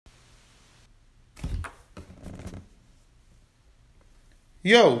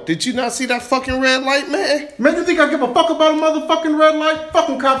Yo, did you not see that fucking red light, man? Man, you think I give a fuck about a motherfucking red light?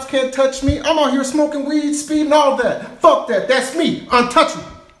 Fucking cops can't touch me. I'm out here smoking weed, speeding, all that. Fuck that. That's me. Untouchable.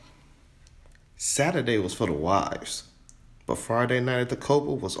 Saturday was for the wives, but Friday night at the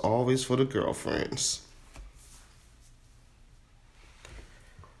Copa was always for the girlfriends.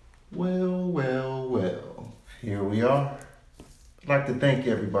 Well. Here we are. I'd like to thank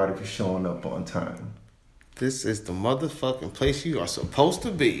everybody for showing up on time. This is the motherfucking place you are supposed to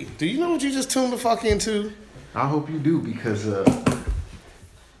be. Do you know what you just tuned the fuck into? I hope you do, because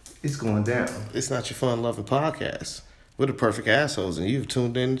it's going down. It's not your fun-loving podcast. We're the perfect assholes, and you've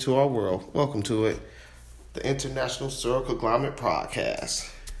tuned into our world. Welcome to it, the International Serial Conglomerate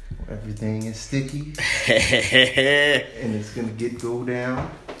Podcast. Everything is sticky, and it's gonna go down.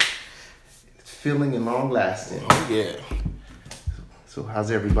 It's filling and long lasting. Oh yeah. So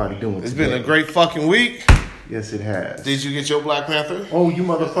how's everybody doing? It's been a great fucking week. Yes, it has. Did you get your Black Panther? Oh, you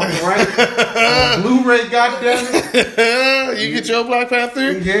motherfucking right. Blu-ray, goddammit. You get your Black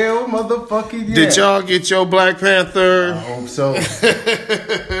Panther? Yeah, motherfucking yeah. Did y'all get your Black Panther? I hope so.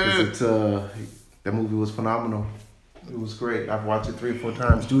 That movie was phenomenal. It was great. I've watched it 3 or 4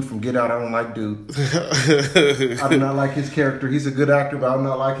 times. Dude from Get Out, I don't like dude. I do not like his character. He's a good actor, but I do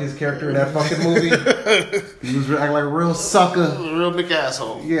not like his character in that fucking movie. He was acting like a real sucker. A real big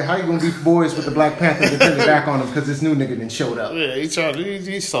asshole. Yeah, how you gonna be boys with the Black Panther and turn it back on him because this new nigga done showed up? Yeah, he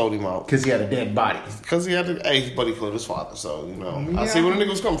sold him out. Because he had a dead body. Because he had to, but he killed his father, so, you know. Yeah, I see where the nigga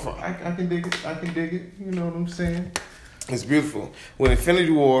was coming from. I can dig it. I can dig it. You know what I'm saying? It's beautiful. When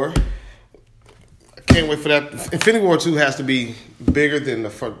Infinity War... Can't wait for that. Infinity War 2 has to be bigger than the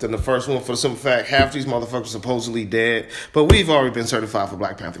first one for the simple fact half these motherfuckers supposedly dead. But we've already been certified for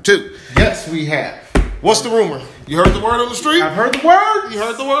Black Panther 2. Yes, we have. What's the rumor? You heard the word on the street? I've heard the word. You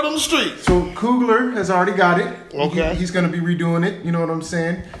heard the word on the street. So Coogler has already got it. Okay. He's going to be redoing it. You know what I'm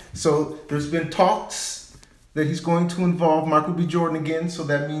saying? So there's been talks that he's going to involve Michael B. Jordan again. So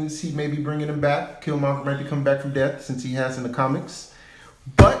that means he may be bringing him back. Killmonger might be coming back from death since he has in the comics.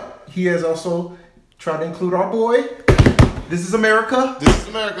 But he has also... try to include our boy. This is America. This is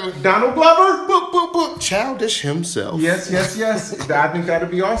America. Donald Glover. Boop, boop, boop. Childish himself. Yes. I think that'd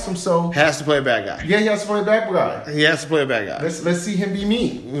be awesome. So has to play a bad guy. Yeah, he has to play a bad guy. He has to play a bad guy. Let's see him be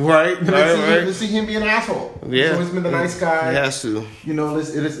mean. Right. Let's see him be an asshole. Yeah. He's always been the nice guy. He has to. You know,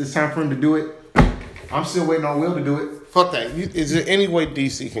 it's time for him to do it. I'm still waiting on Will to do it. Fuck that. Is there any way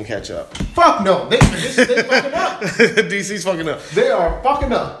DC can catch up? Fuck no. They fucking up. DC's fucking up. They are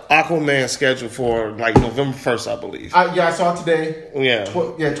fucking up. Aquaman scheduled for like November 1st, I believe. I saw it today. Yeah.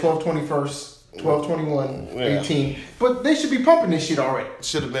 12/21st, 12/21, Yeah. 18. But they should be pumping this shit already.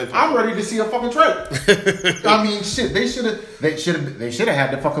 Should have been. I'm ready to see a fucking trailer. I mean, shit. They should have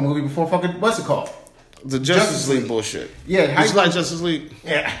had the fucking movie before fucking what's it called? The Justice League bullshit. Yeah. It's like Justice League.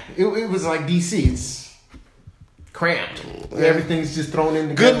 Yeah. It was like DC. It's cramped. Yeah. Everything's just thrown in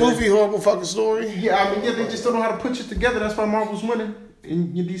together. Good movie, horrible fucking story. Yeah, they just don't know how to put shit together. That's why Marvel's winning.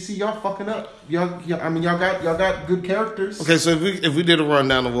 In your DC, y'all fucking up. Y'all got good characters. Okay, so if we did a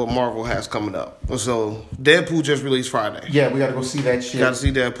rundown of what Marvel has coming up. So Deadpool just released Friday. Yeah, we gotta go see that shit. Gotta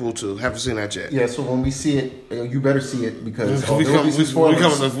see Deadpool too. Haven't seen that yet. Yeah, so when we see it, you better see it because we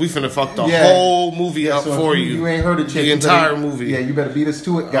finna fuck the whole movie up so for you. You ain't heard it yet. The entire movie. Yeah, you better beat us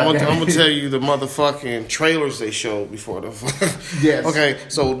to it. I'm gonna tell you the motherfucking trailers they showed before the. Yes. Okay,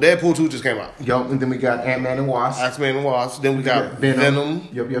 so Deadpool 2 just came out. Yup, and then we got Ant-Man and Wasp. Ant-Man and Wasp. Then we got Venom.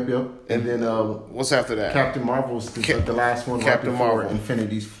 Yep. And then what's after that? Captain Marvel's the last one. Captain Marvel.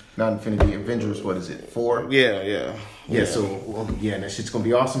 Avengers. What is it? 4. Yeah. So that shit's gonna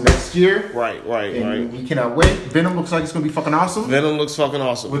be awesome next year. Right. And we cannot wait. Venom looks like it's gonna be fucking awesome. Venom looks fucking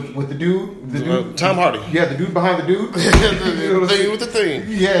awesome with the dude, Tom Hardy. Yeah, the dude behind the dude. the thing with the thing.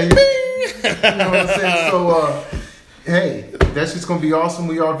 Yeah. You know what I'm saying? So hey, that shit's gonna be awesome.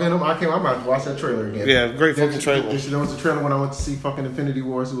 We are Venom. I'm about to watch that trailer again. Yeah, great fucking trailer. There was a trailer when I went to see fucking Infinity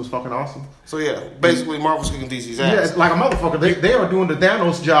Wars. It was fucking awesome. So yeah, basically Marvel's kicking DC's ass. Yeah, it's like a motherfucker. They are doing the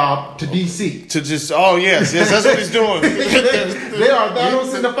Thanos job to DC. To just yes, that's what he's doing. they are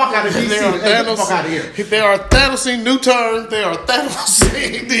Thanos the fuck out of DC. They are the fuck out of here. They are Thanosing New Turn. They are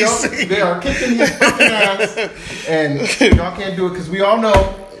Thanosing DC. They are kicking his fucking ass, and y'all can't do it because we all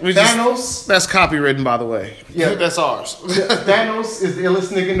know. Thanos. That's copywritten, by the way. Yeah. That's ours. Thanos is the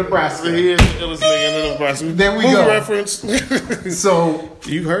illest nigga in Nebraska. He is the illest nigga in Nebraska. There we go. Reference. So.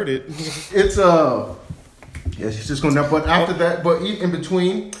 You heard it. It's she's just going to, but after that, but in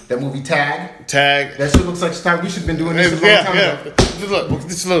between, that movie Tag. That shit looks like time. We should have been doing this a long time ago. Look,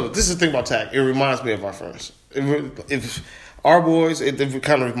 this is the thing about Tag. It reminds me of our friends. If our boys, it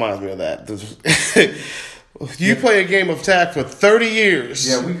kind of reminds me of that. You play a game of tag for 30 years.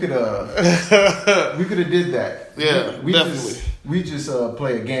 Yeah, we could have did that. Yeah, we definitely. We just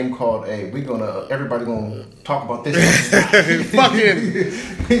play a game called everybody gonna talk about this. Fucking.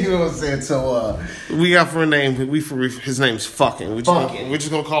 You know what I'm saying? So we got for a name. His name's Fucking. We're just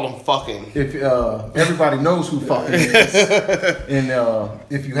gonna call him Fucking. If everybody knows who Fucking is, and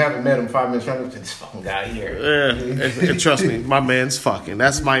if you haven't met him 5 minutes from now, this fucking guy here. Yeah, and trust me, my man's fucking.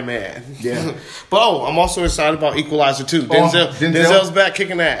 That's my man. Yeah. But I'm also excited about Equalizer 2. Denzel's back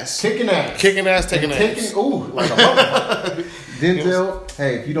kicking ass. Taking ass. Ooh, like a motherfucker. Denzel,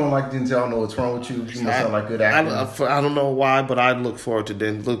 hey, if you don't like Denzel, I don't know what's wrong with you. You must not like good acting. I don't know why, but I look forward to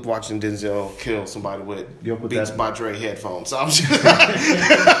watching Denzel kill somebody with Beats by Dre headphones. So I'm just,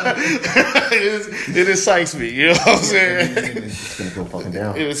 it excites me. You know what I'm saying? It's gonna go fucking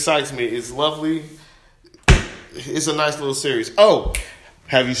down. It excites me. It's lovely. It's a nice little series. Oh,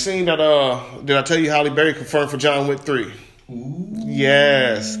 have you seen that? Did I tell you Halle Berry confirmed for John Wick 3? Ooh.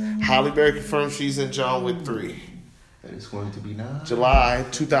 Yes, Halle Berry confirmed she's in John Wick 3. That is going to be nice. July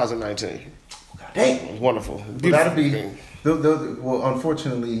 2019. God dang. Wonderful. Well, that'll be. Well,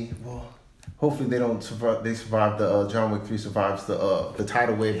 unfortunately, hopefully they don't survive. They survive the John Wick 3 survives the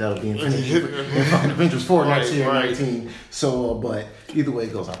tidal wave that'll be in Avengers 4 next year, 19. So, but either way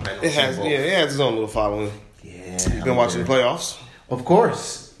it goes, I plan on it has its own little following. Yeah. You've been watching the playoffs? Of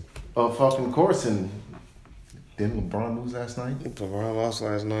course. Fucking course. And didn't LeBron lose last night? LeBron lost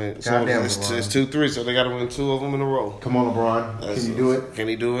last night. Goddamn, it's 2-3, so they got to win 2 of them in a row. Come on, LeBron. Can you do it? Can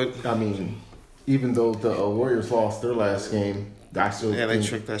he do it? I mean, even though the Warriors lost their last game, I still they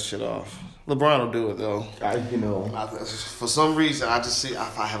tricked that shit off. LeBron will do it though. For some reason, I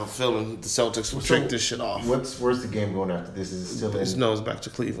have a feeling the Celtics will trick this shit off. Where's the game going after this? Is it still in? No, it's back to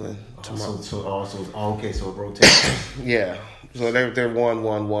Cleveland tomorrow. So it rotates. Yeah. So they're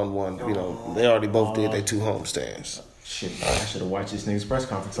 1-1-1-1. You know, they already both did their 2 homestands. Shit, I should have watched this nigga's press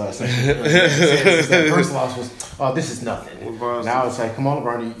conference last night. That first loss was, this is nothing. Now it's like, come on,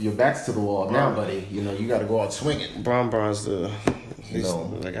 LeBron, your back's to the wall now, buddy. You know, you got to go out swinging. Bron's the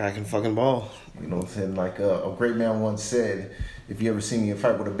guy can fucking ball. You know what I'm saying? Like a great man once said, if you ever see me in a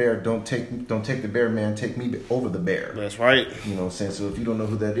fight with a bear, don't take the bear, man. Take me over the bear. That's right. You know what I'm saying? So if you don't know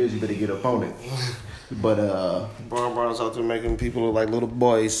who that is, you better get up on it. But Bron's out there making people look like little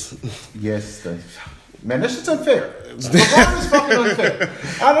boys. Yes, man, that shit's unfair. LeBron is fucking unfair.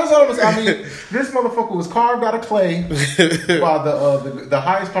 I mean, this motherfucker was carved out of clay by the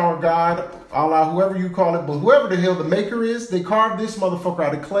highest power God, Allah, whoever you call it, but whoever the hell the maker is, they carved this motherfucker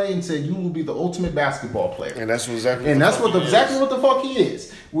out of clay and said, you will be the ultimate basketball player. And that's exactly what the fuck he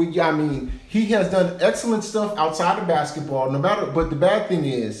is. I mean, he has done excellent stuff outside of basketball, but the bad thing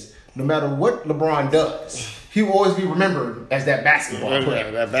is, no matter what LeBron does, he will always be remembered as that basketball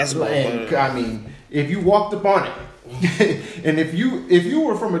player. That basketball player. I mean, if you walked up on it, and if you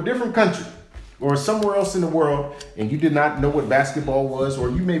were from a different country or somewhere else in the world, and you did not know what basketball was, or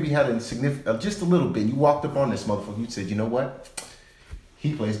you maybe had just a little bit, you walked up on this motherfucker, you said, you know what?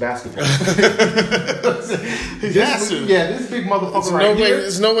 He plays basketball. This big motherfucker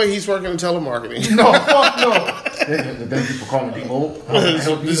There's no way he's working in telemarketing. No, fuck no. Thank you for calling me, Mo. This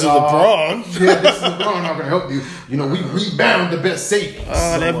is LeBron. Yeah, this is LeBron. I'm gonna help you. You know, we rebound the best savings.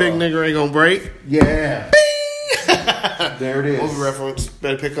 That big nigga ain't gonna break. Yeah. There it is. Movie reference.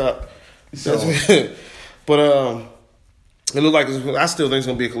 Better pick up. But it looked like I still think it's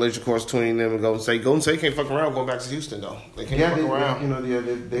gonna be a collision course between them and Golden State. Golden State can't fuck around going back to Houston though. They can't fuck around.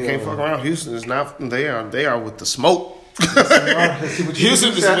 They can't fuck around. Houston is not. They are with the smoke.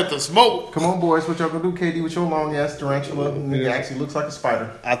 Houston is with the smoke. Come on, boys. What y'all gonna do, KD, with your long ass tarantula? It actually looks like a spider.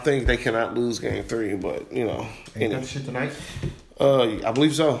 I think they cannot lose Game 3, but you know. Ain't that shit tonight? I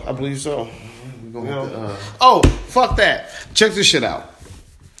believe so. Oh, fuck that! Check this shit out.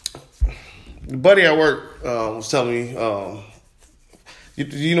 The buddy at work was telling me,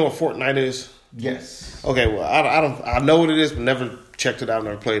 do you know what Fortnite is? Yes. Okay, well, I know what it is, but never checked it out,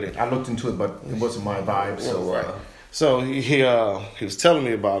 never played it. I looked into it, but it wasn't my vibe. So right. So he was telling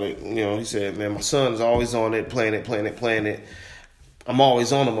me about it. You know, he said, "Man, my son's always on it, playing it. I'm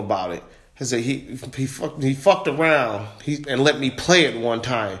always on him about it." He said he fucked around and let me play it one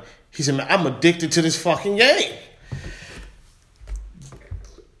time. He said, "Man, I'm addicted to this fucking game."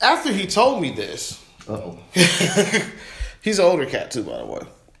 After he told me this, he's an older cat too, by the way.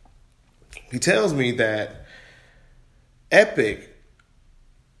 He tells me that Epic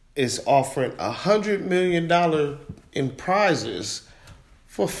is offering $100 million in prizes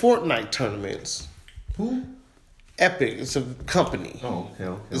for Fortnite tournaments. Who? Epic. It's a company. Oh,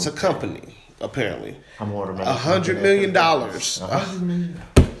 okay. It's a company, apparently. I'm ordering $100 million. $100 million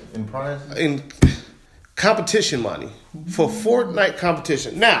in prizes? In competition money for Fortnite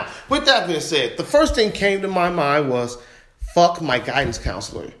competition. Now, with that being said, the first thing came to my mind was, fuck my guidance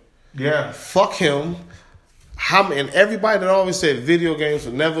counselor. Yeah. Fuck him. And everybody that always said video games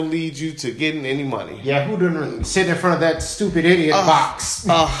will never lead you to getting any money. Yeah, who didn't sit in front of that stupid idiot box?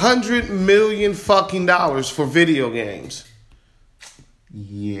 $100 million fucking dollars for video games.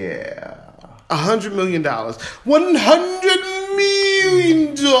 Yeah. $100 million. $100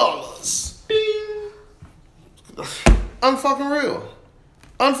 million. Unfucking real.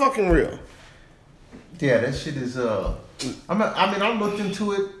 Unfucking real. Yeah, that shit is I looked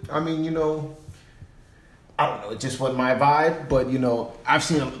into it. I mean, you know, I don't know, it just wasn't my vibe, but you know, I've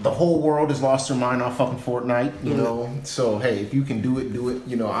seen the whole world has lost their mind on fucking Fortnite, you know. So hey, if you can do it, do it.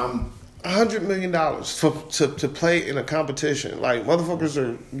 You know, I'm $100 million to play in a competition. Like, motherfuckers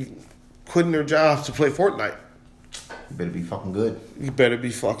are quitting their jobs to play Fortnite. You better be fucking good. You better be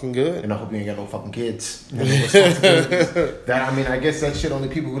fucking good. And I hope you ain't got no fucking kids. That, I mean, I guess that shit only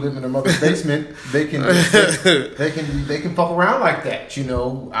people who live in their mother's basement, they can fuck around like that. You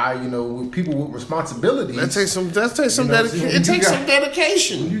know, with people with responsibilities. That takes some dedication. It takes some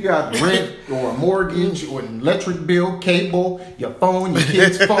dedication. You got rent or a mortgage or an electric bill, cable, your phone, your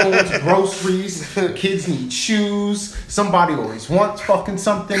kids' phones, groceries. The kids need shoes. Somebody always wants fucking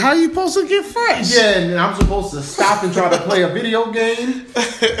something. How you supposed to get fresh? Yeah, and I'm supposed to stop and try to play a video game.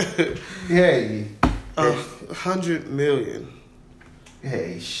 Hey, $100 million.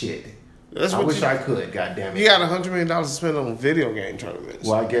 Hey, shit. That's I what wish I could. Goddamn it. You got $100 million to spend on video game tournaments.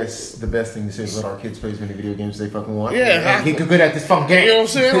 Well, I guess the best thing to say is let our kids play as many video games as they fucking want. Yeah, get good at this fucking game. You know what I'm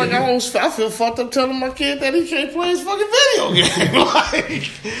saying? Like, I feel fucked up telling my kid that he can't play his fucking video game.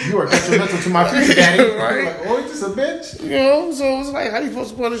 Like, you are detrimental to my future, daddy. Right? Like, oh, he's just a bitch. You know, so it's like, how you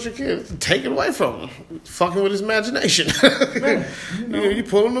supposed to punish your kid? Take it away from him. Fucking with his imagination. Man, you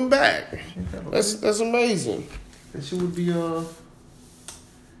pulling them back. That's amazing. That shit would be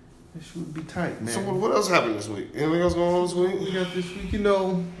This shit would be tight, man. So what else happened this week? Anything else going on this week? We got this week, you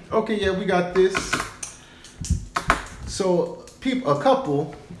know. Okay, yeah, we got this. So, a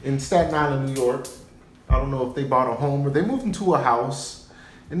couple in Staten Island, New York. I don't know if they bought a home or they moved into a house,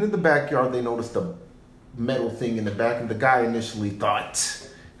 and in the backyard they noticed a metal thing in the back, and the guy initially thought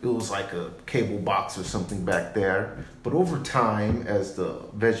it was like a cable box or something back there. But over time, as the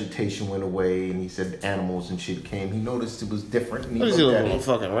vegetation went away and he said animals and shit came, he noticed it was different. And he What is he, a little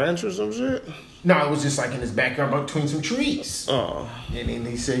fucking ranch or some shit? No, it was just like in his backyard between some trees. Oh. And then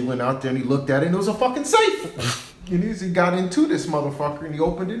he said he went out there and he looked at it and it was a fucking safe. And he got into this motherfucker and he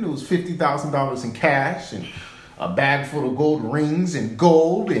opened it and it was $50,000 in cash and a bag full of gold rings and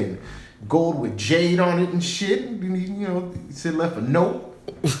gold with jade on it and shit. And he, you know, he said left a note.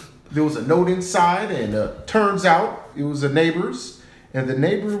 There was a note inside, and turns out it was a neighbor's, and the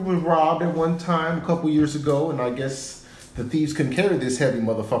neighbor was robbed at one time a couple years ago, and I guess the thieves couldn't carry this heavy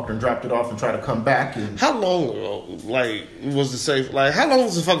motherfucker and dropped it off and tried to come back. And how long ago, was the safe? Like, how long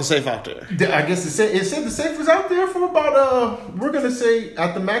was the fucking safe out there? I guess it said the safe was out there for about we're gonna say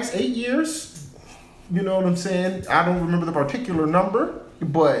at the max 8 years. You know what I'm saying? I don't remember the particular number.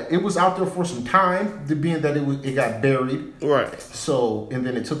 But it was out there for some time, being that it got buried. Right. So, and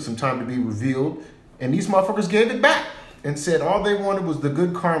then it took some time to be revealed. And these motherfuckers gave it back and said all they wanted was the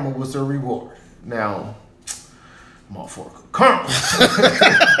good karma was their reward. Now, I'm all for karma.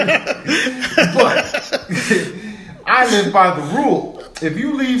 But I live by the rule. If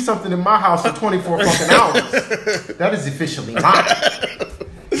you leave something in my house for 24 fucking hours, that is officially mine.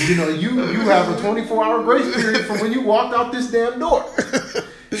 You know, you have a 24-hour grace period from when you walked out this damn door.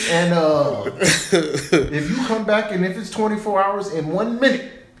 And if you come back and if it's 24 hours in 1 minute,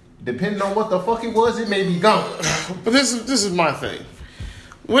 depending on what the fuck it was, it may be gone. But this is my thing.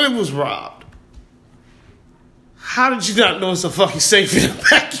 When it was robbed, how did you not notice a fucking safe in the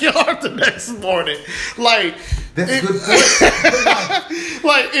backyard the next morning? Like, that's a good point.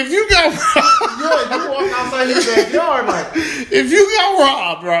 Like, if you got robbed, yeah, you walk outside your backyard, like, if you got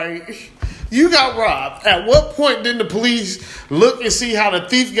robbed, right? You got robbed. At what point did the police look and see how the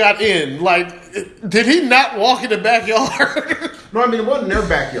thief got in? Like, did he not walk in the backyard? No, I mean, it wasn't their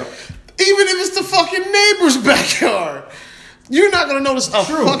backyard. Even if it's the fucking neighbor's backyard, you're not gonna notice a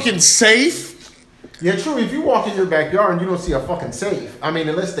fucking safe. Yeah, true. If you walk in your backyard and you don't see a fucking safe, I mean,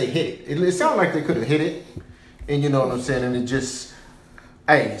 unless they hit it. It sounded like they could have hit it. And you know what I'm saying? And it just,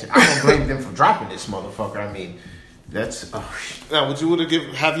 hey, I don't blame them for dropping this motherfucker. I mean, that's... Now, would you would have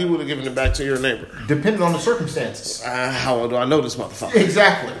given it back to your neighbor? Depending on the circumstances. How well do I know this motherfucker?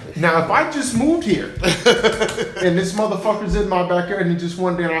 Exactly. Now, if I just moved here and this motherfucker's in my backyard and just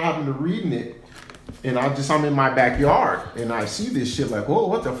one day I happen to reading it and I'm in my backyard and I see this shit like, whoa,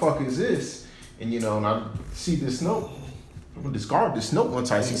 what the fuck is this? And and I see this note. I'm gonna discard this note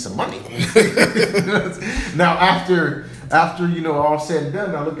once I see some money. Now after all said and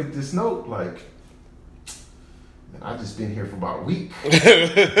done, I look at this note like, man, I just been here for about a week. I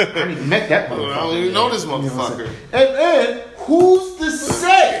ain't even met that motherfucker. I don't even know this motherfucker. And who's to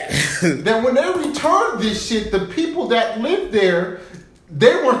say that when they return this shit, the people that lived there,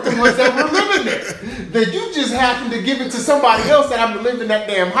 they weren't the ones that were living there. That you just happened to give it to somebody else that happened to live in that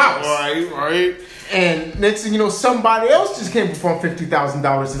damn house. Right. And next thing you know, somebody else just came from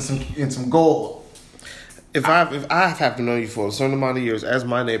 $50,000 in some gold. If I have to know you for a certain amount of years as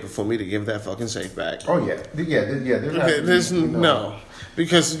my neighbor for me to give that fucking safe back. Oh yeah. There's no.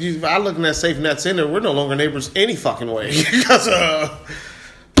 Because I look in that safe and that's in there, we're no longer neighbors any fucking way. Because I'm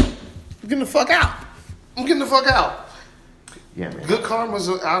getting the fuck out. Yeah, man. Good karma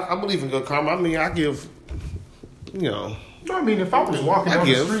I believe in good karma. I mean, I give, No, I mean, if I was walking down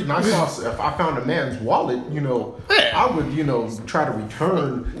the street and if I found a man's wallet, I would, try to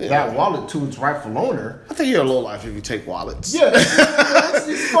return that wallet to its rightful owner. I think you're a lowlife if you take wallets. Yeah,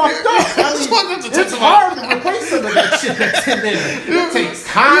 it's fucked up. It's hard to replace some of that shit that's in there. It takes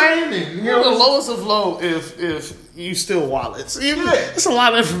time, and you're the lowest of low if you steal wallets. It's a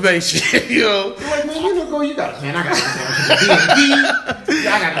lot of information, You're like, man, you got it, man. I got to go to the DMV.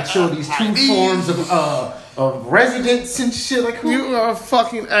 I got to show these two forms of residence and shit. Like, you are a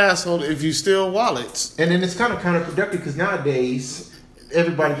fucking asshole if you steal wallets. And then it's kind of counterproductive because nowadays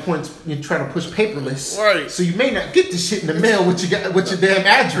everybody you're trying to push paperless, right? So you may not get the shit in the mail with your damn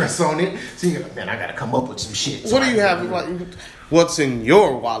address on it. So you're like, man, I got to come up with some shit. What do you have? Like, what's in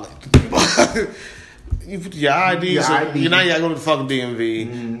your wallet? You put your IDs. You gotta go to the fucking DMV.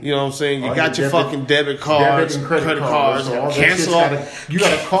 Mm-hmm. You know what I'm saying? You got your fucking debit cards, and credit cards. So cancel you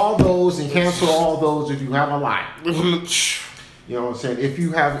gotta call those and cancel all those if you have a lot. You know what I'm saying? If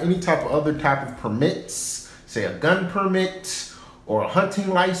you have any other type of permits, say a gun permit or a hunting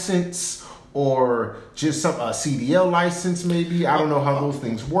license or just a CDL license, maybe. I don't know how those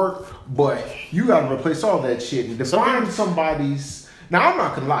things work, but you gotta replace all that shit and define somebody's. Now, I'm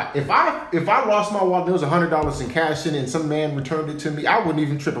not gonna lie. If I lost my wallet, there was $100 in cash in it, and some man returned it to me, I wouldn't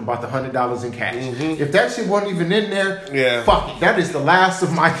even trip about the $100 in cash. Mm-hmm. If that shit wasn't even in there, fuck it. That is the last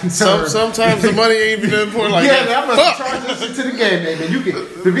of my concern. Sometimes the money ain't even important like that. Yeah, I'm gonna charge this shit to the game, man. You can,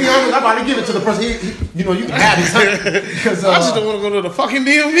 to be honest, I'm about to give it to the person. You can have it. Because I just don't want to go to the fucking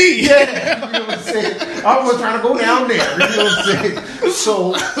DMV. Yeah, you know what I'm saying. I was trying to go down there. You know what I'm saying.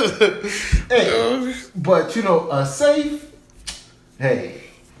 So, hey, but a safe. Hey,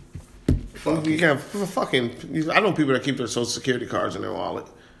 you can't fucking. I know people that keep their Social Security cards in their wallet.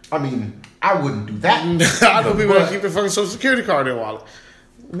 I mean, I wouldn't do that. I know people that keep their fucking Social Security card in their wallet.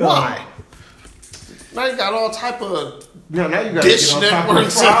 Why? Now you got all type of now you got dish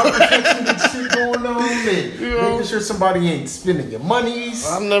networks and shit going on, and making sure somebody ain't spending your monies.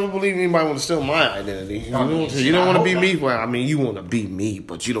 I've never believed anybody want to steal my identity. You don't want to be me. Well, I mean, you want to be me,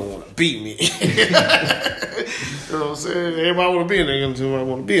 but you don't want to be me. You know what I'm saying? Everybody want to be a nigga until I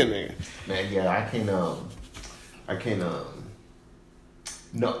want to be a nigga. Man, yeah, I can't. No, I can't.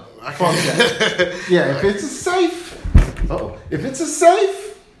 Yeah, if it's a safe. If it's a safe.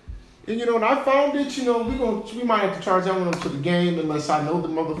 And and I found it, we might have to charge that one to the game unless I know the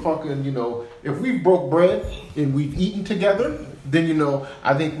motherfucker. And if we broke bread and we've eaten together, then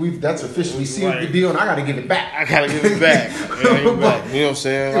I think that's officially sealed the deal, and I gotta give it back. I gotta give it back. You know what I'm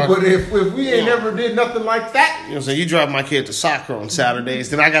saying? But if we ain't never did nothing like that, you know what I'm saying? You drive my kid to soccer on Saturdays,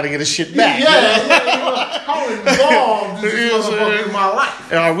 then I gotta get his shit back. How involved is this motherfucker in my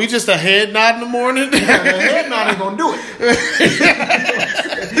life? Are we just a head nod in the morning? The head nod ain't gonna do it.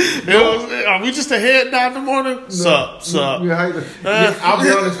 You know what I'm saying? Are we just a head nod in the morning? Sup. Yeah, I'll be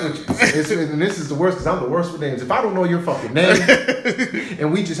honest with you. And this is the worst because I'm the worst with names. If I don't know your fucking name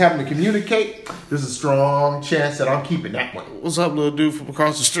and we just happen to communicate, there's a strong chance that I'm keeping that one. What's up, little dude from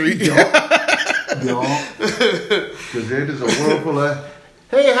across the street? No. Because it is a world full of,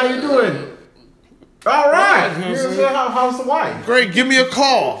 hey, how you doing? All right. How's the wife? Great. Give me a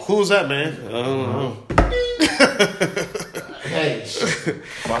call. Who's that, man? I don't know. Hey,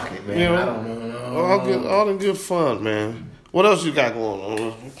 fuck it, man. I don't know. All in good fun, man. What else you got going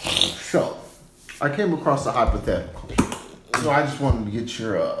on? So, I came across a hypothetical. I just wanted to get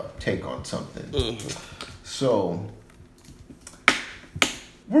your take on something. Mm-hmm. So,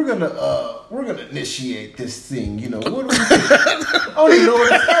 we're gonna initiate this thing. What do we think? I don't even know where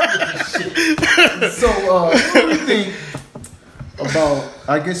to start with this shit. So, what do we think about?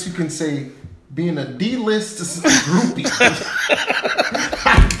 I guess you can say being a D-list groupie.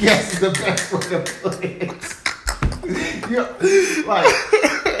 I guess is the best way to put it.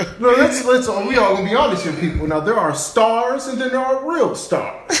 No, let's we all gonna be honest here, people. Now there are stars and then there are real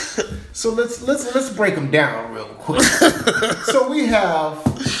stars. So let's break them down real quick. So we have,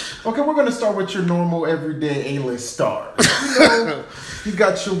 okay, we're gonna start with your normal everyday A-list stars. You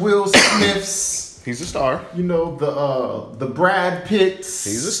got your Will Smiths. He's a star. The Brad Pitts.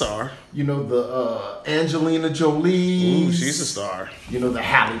 He's a star. The Angelina Jolie. Ooh, she's a star. The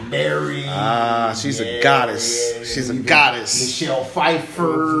Halle Berry. She's a goddess. She's a goddess. Michelle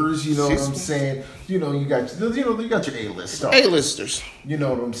Pfeiffer's. You know what I'm saying? You got your A-list stars. A-listers. You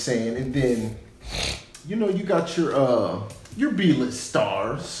know what I'm saying? And then, you got your B-list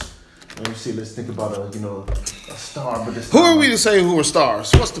stars. Let me see. Let's think about a star. But who are we to say who are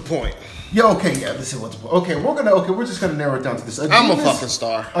stars? What's the point? Yeah. Okay. Yeah. Let's see what's the point. Okay. We're just gonna narrow it down to this. I'm a fucking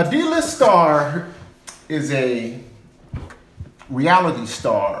star. A D-list star is a reality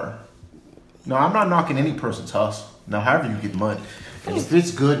star. No, I'm not knocking any person's hustle. Now, however you get money, and if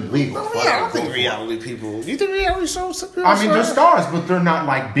it's good and legal. I don't think reality people. You think reality shows? They're stars, but they're not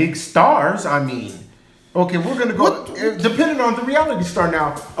like big stars. Okay, we're going to go, depending on the reality star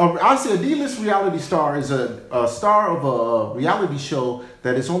now. I say a D-list reality star is a star of a reality show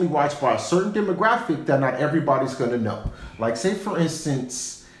that is only watched by a certain demographic that not everybody's going to know. Like, say, for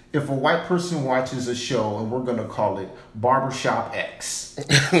instance, if a white person watches a show, and we're going to call it Barbershop X.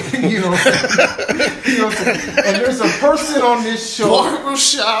 You know what I'm saying? And there's a person on this show.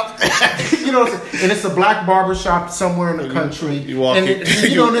 Barbershop X. You know what I'm saying? And it's a black barbershop somewhere in the country. And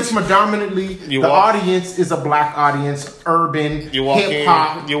it's predominantly, audience is a black audience, urban,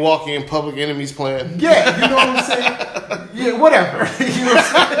 hip-hop. You're walking in Public Enemy's playing. Yeah, you know what I'm saying? Yeah, whatever. You know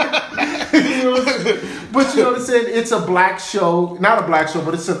what I'm saying? But you know what I'm saying? It's a black show. Not a black show,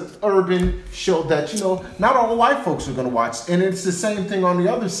 but it's an urban show that, not all white folks are going to watch. And it's the same thing on the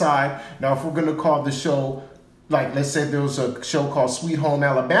other side. Now, if we're going to call the show, like, let's say there was a show called Sweet Home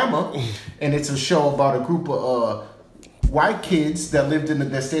Alabama, and it's a show about a group of white kids that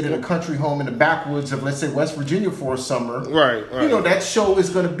stayed in a country home in the backwoods of, let's say, West Virginia for a summer. Right. That show is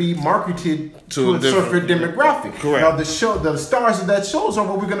going to be marketed to a certain demographic. Correct. Now, the stars of that show are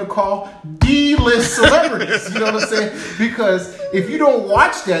what we're going to call D-list celebrities. You know what I'm saying? Because if you don't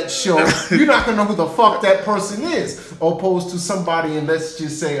watch that show, you're not going to know who the fuck that person is. Opposed to somebody, and let's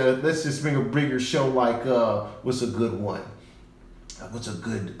just bring a bigger show like, what's a good one? What's a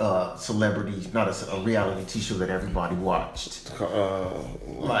good celebrity, not a reality TV show that everybody watched?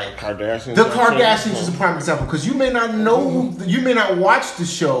 Like Kardashians. The Kardashians is a prime example because you may not know, you may not watch the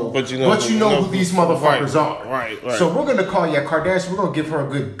show, but you know who these motherfuckers are. Right. So we're gonna call Kardashian. We're gonna give her a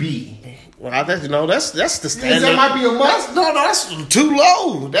good B. Well, that's the standard. That might be a must. No, that's too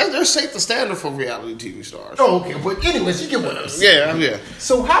low. They're set the standard for reality TV stars. Oh, okay. But anyways, you get what I'm saying. Yeah.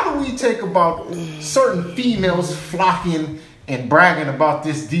 So how do we take about certain females flocking and bragging about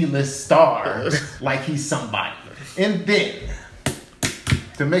this D-list star like he's somebody? And then,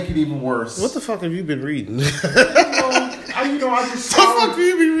 to make it even worse, what the fuck have you been reading? I just what the fuck have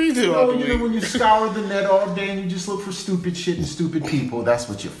you been reading? When you scour the net all day and you just look for stupid shit and stupid people, that's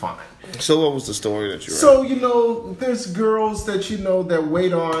what you find. So what was the story that you read? So, there's girls that that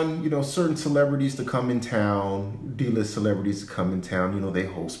wait on, certain celebrities to come in town, D-list celebrities to come in town. They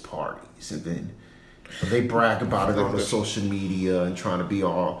host parties and then they brag about it on the social media and trying to be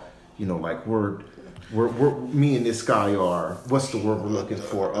all, like we're me and this guy are, what's the word we're looking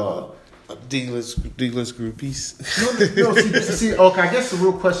for? D-list groupies. No, see, okay, I guess the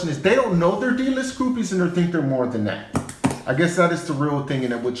real question is they don't know they're D-list groupies and they think they're more than that. I guess that is the real thing,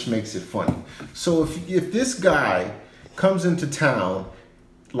 and which makes it funny. So if this guy comes into town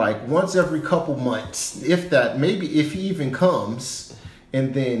like once every couple months, if that, maybe if he even comes,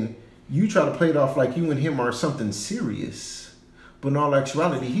 and then you try to play it off like you and him are something serious, but in all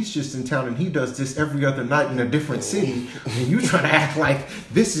actuality, he's just in town and he does this every other night in a different city, and you try to act like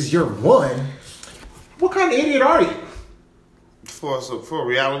this is your one. What kind of idiot are you? For a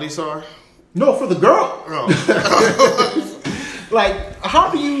reality star? No, for the girl. Oh. Like, how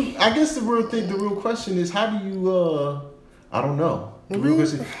do you? I guess the real question is, how do you? I don't know. The real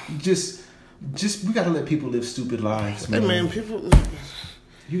question, just we gotta let people live stupid lives, man. Hey, man, people.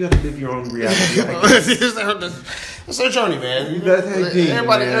 You gotta live your own reality. It's their journey, man.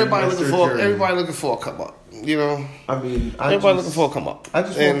 Everybody looking for a come up. Everybody looking for a come up. I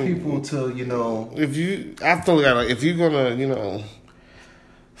just want people to, if you're gonna,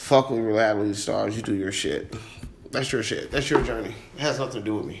 fuck with reality stars, you do your shit. That's your shit. That's your journey. It has nothing to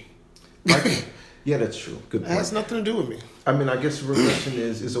do with me. Yeah, that's true. Good point. It has nothing to do with me. I guess the real question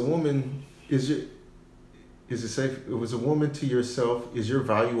is a woman, is it safe? It was a woman to yourself. Is your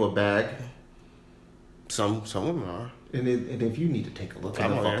value a bag? Some women are. And if you need to take a look in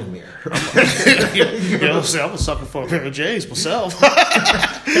the fucking mirror. You know what I'm saying? I'm a sucker for a pair of J's myself. All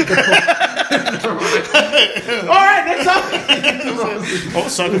right, next up. I'm a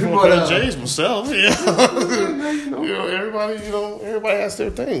sucker for a pair of J's myself. Yeah. Everybody has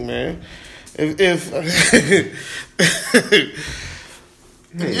their thing, man. It is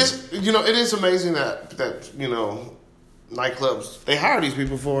amazing that nightclubs, they hire these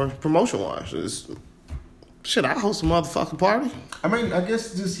people for promotion wise. Shit, I host a motherfucking party. I mean, I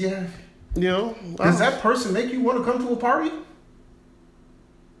guess just, yeah. Does that person make you want to come to a party?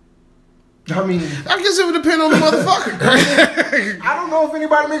 I mean, I guess it would depend on the motherfucker. I don't know if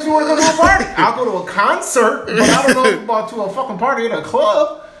anybody makes me want to come to a party. I'll go to a concert, but I don't know if I'm about to a fucking party at a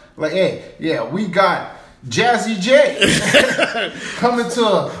club. Like, hey, yeah, we got Jazzy J coming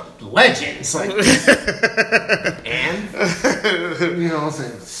to Legends. Like, and you know what I'm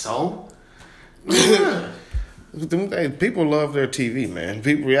saying? So, yeah. People love their TV, man.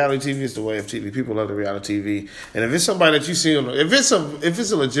 Reality TV is the way of TV. People love the reality TV, and if it's somebody that you see if it's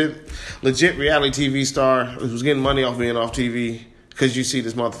a legit reality TV star who's getting money off being off TV because you see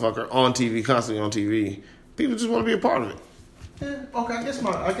this motherfucker on TV, constantly on TV, people just want to be a part of it. Yeah, okay, I guess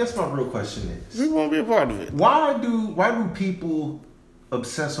my real question is, people want to be a part of it. Why do people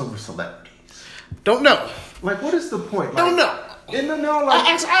obsess over celebrities? Don't know. Like, what is the point? Don't know.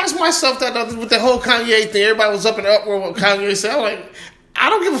 I asked myself that with the whole Kanye thing. Everybody was up in the uproar with Kanye said. I'm like, I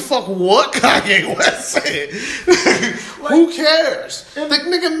don't give a fuck what Kanye West said. Who cares? The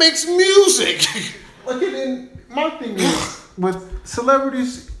nigga makes music. My thing is, with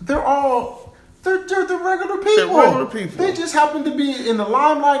celebrities, they're the regular people. They're regular people. They just happen to be in the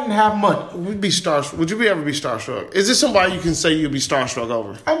limelight and have money. Would you ever be starstruck? Is this somebody you can say you'd be starstruck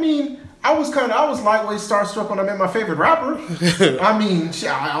over? I mean, I was lightweight starstruck when I met my favorite rapper. I mean,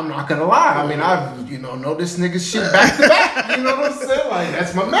 I'm not gonna lie. I mean, I've know this nigga shit back to back. You know what I'm saying? Like,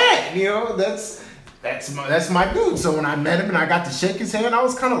 that's my man. That's my dude. So when I met him and I got to shake his hand, I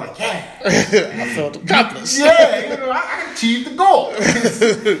was kind of like, yeah. I felt accomplished. Yeah, I achieved the goal.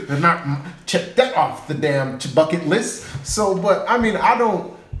 And not check that off the damn bucket list. So, but I mean, I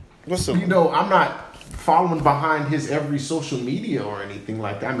don't. I'm not following behind his every social media or anything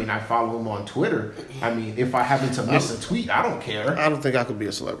like that. I mean, I follow him on Twitter. I mean, if I happen to miss a tweet, I don't care. I don't think I could be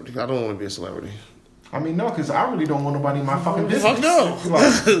a celebrity. I don't want to be a celebrity. I mean, no, because I really don't want nobody in my fucking business. Fuck no.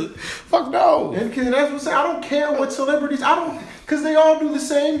 Fuck no. And that's what I'm saying. I don't care what celebrities, because they all do the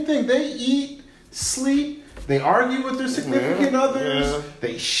same thing. They eat, sleep, they argue with their significant others,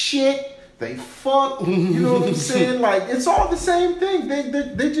 they shit, they fuck, you know what I'm saying? Like, it's all the same thing.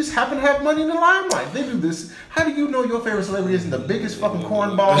 They just happen to have money in the limelight. They do this. How do you know your favorite celebrity isn't the biggest fucking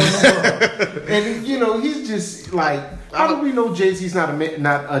cornball in the world? And, he's just like, how do we know Jay-Z's not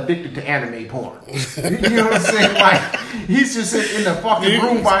addicted to anime porn? You know what I'm saying? Like, he's just in the fucking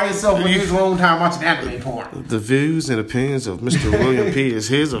room by himself in his own time watching anime porn. The views and opinions of Mr. William P. is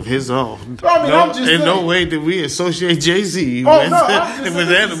of his own. I mean, I'm just saying. No way did we associate Jay-Z with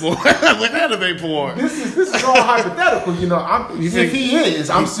anime porn. This is all hypothetical. If he is,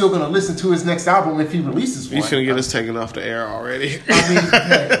 I'm still going to listen to his next album if he releases one. He's going to get us taken off the air already. I mean,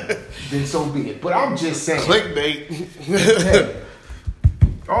 hey, then so be it. But I'm just saying. Clickbait. Hey,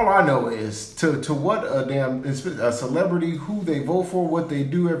 all I know is to what a celebrity, who they vote for, what they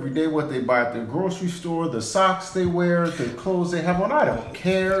do every day, what they buy at the grocery store, the socks they wear, the clothes they have on. I don't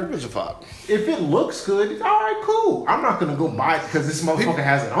care. If it looks good, all right, cool. I'm not gonna go buy it because this motherfucker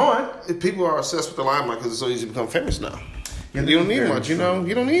has it on. People are obsessed with the limelight because it's so easy to become famous now. You don't need much, You don't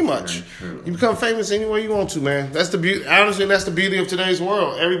need much. You become famous any way you want to, man. That's the beauty. Honestly, that's the beauty of today's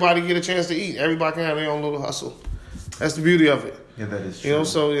world. Everybody get a chance to eat. Everybody can have their own little hustle. That's the beauty of it. Yeah, that is true.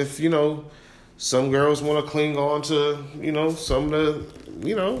 So if, some girls want to cling on to, some of the,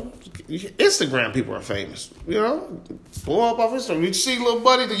 Instagram people are famous. Blow up off Instagram. You see little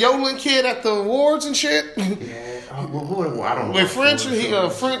buddy, the yodeling kid at the awards and shit? Yeah. I don't know. With French,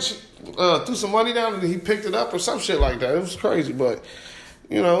 French threw some money down and he picked it up or some shit like that. It was crazy, but,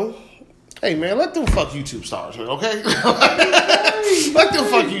 hey, man, let them fuck YouTube stars, man, okay? Let them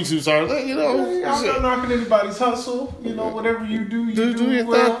fuck YouTube stars, I'm not knocking anybody's hustle. Whatever you do, you do your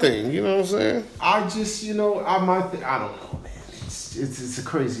well. thing, you know what I'm saying? I just, I don't know, man. It's a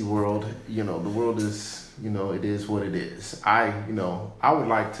crazy world. The world is, it is what it is. I would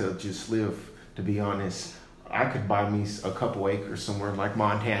like to just live, to be honest. I could buy me a couple acres somewhere like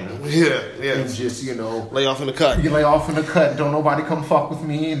Montana. Yeah. And just, lay off in the cut. You lay off in the cut. Don't nobody come fuck with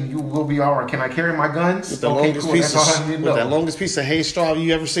me and you will be all right. Can I carry my guns? With the longest piece of hay straw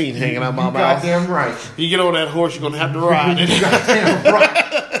you ever seen hanging out my mouth. Goddamn right. You get on that horse, you're going to have to ride it. Goddamn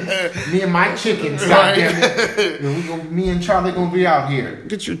right. Me and my chickens, goddammit. Me and Charlie gonna be out here.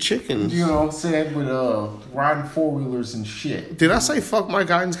 Get your chickens. You know what I'm saying? With riding 4-wheelers and shit. Did I say fuck my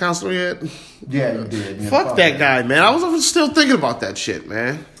guidance counselor yet? Yeah, you did. Fuck that guy, man. I was still thinking about that shit,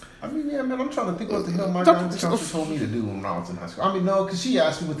 man. I mean, yeah, man, I'm trying to think what the hell my guidance counselor told me to do when I was in high school. I mean, no, because she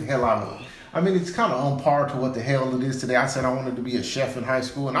asked me what the hell I wanted. I mean, it's kind of on par to what the hell it is today. I said I wanted to be a chef in high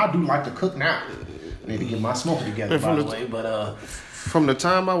school, and I do like to cook now. I need to get my smoker together, by the way, but from the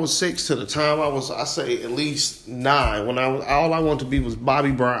time I was 6 to the time I was, I say at least 9. When all I wanted to be was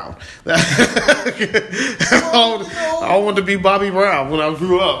Bobby Brown. I wanted to be Bobby Brown when I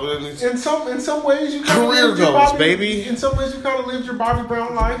grew up. In some ways, you kind of career goals, baby. In some ways, you kind of lived your Bobby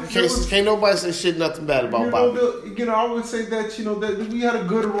Brown life. Can't nobody say shit nothing bad about Bobby. I would say that that we had a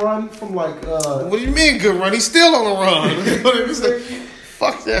good run from like. What do you mean good run? He's still on the run.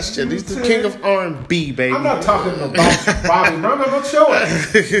 Fuck that shit. He's the king of R&B, baby. I'm not talking about Bobby Brown. I'm not showing.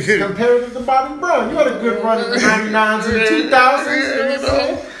 Compared to the Bobby Brown, you had a good run in the 99s and the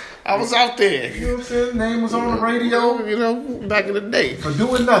 2000s. I was out there. You know what I'm saying? Name was on the radio. Back in the day. For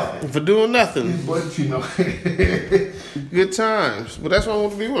doing nothing. But, good times. But that's what I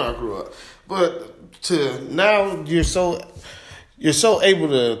wanted to be when I grew up. But to now, you're so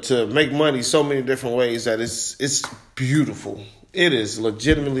able to make money so many different ways that it's beautiful. It is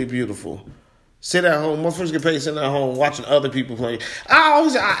legitimately beautiful. Sit at home. Motherfuckers get paid sitting at home watching other people play. I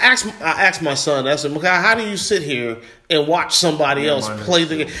ask my son, I said, how do you sit here and watch somebody else play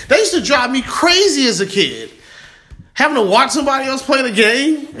the game? They used to drive me crazy as a kid. Having to watch somebody else play the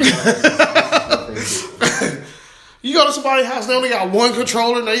game. You go to somebody's house, they only got one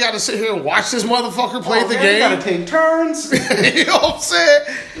controller, now you got to sit here and watch this motherfucker play the game. You got to take turns. You know what I'm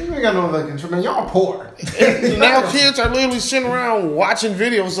saying? You ain't got no other control. Man, y'all poor. Now kids are literally sitting around watching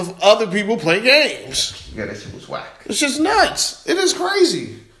videos of other people play games. Yeah, that shit was whack. It's just nuts. It is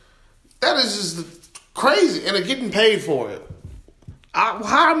crazy. That is just crazy. And they're getting paid for it.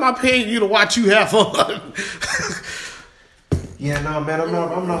 How am I paying you to watch you have fun? Yeah, no, man, I'm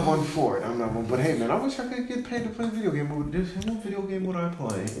not one for it. I'm not one. But hey, man, I wish I could get paid to play a video game. What video game would I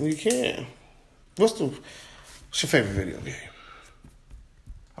play? You can. What's your favorite video game?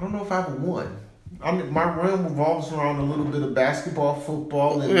 I don't know if I have one. I mean, my realm revolves around a little bit of basketball,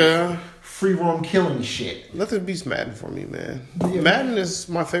 football, and free roam killing shit. Nothing beats Madden for me, man. Yeah, Madden is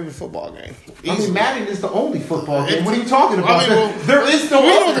my favorite football game. I mean, Madden is the only football game. What are you talking about? There is no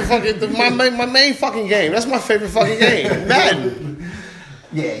other. My main fucking game. That's my favorite fucking game. Madden.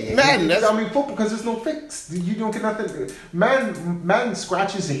 Yeah. Madden. Football, because there's no fix. You don't get nothing. Madden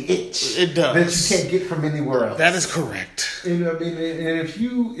scratches an itch. It does. That you can't get from anywhere else. That is correct. And I mean, and if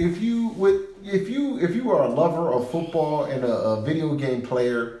you are a lover of football and a video game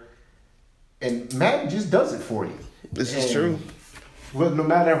player, and Madden just does it for you. This is true. Well, no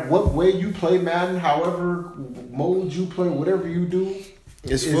matter what way you play Madden, however modes you play, whatever you do,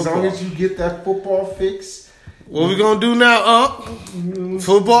 as long as you get that football fix. What we gonna do now,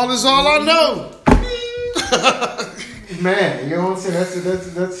 Football is all I know. Man, you know what I'm saying?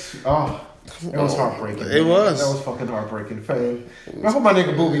 That's that was heartbreaking. It was. That was fucking heartbreaking, fam. I hope my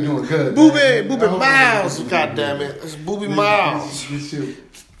nigga Booby doing good. Booby Miles, goddammit. It's Booby Miles.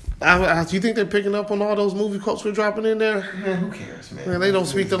 Do you think they're picking up on all those movie quotes we're dropping in there? Man, who cares, man? They don't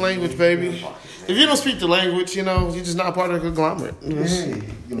speak the language, baby. If you don't speak the language, you're just not part of the conglomerate.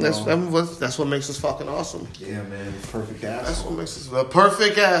 That's what makes us fucking awesome. Yeah, man. Perfect asshole. That's what makes us a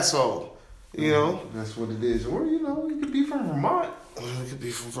perfect asshole. You know? That's what it is. Or, you could be from Vermont. You could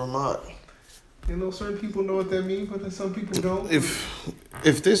be from Vermont. Certain people know what that means, but then some people don't.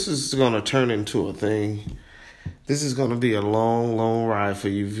 If this is going to turn into a thing, this is going to be a long, long ride for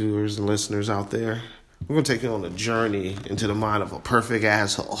you viewers and listeners out there. We're going to take you on a journey into the mind of a perfect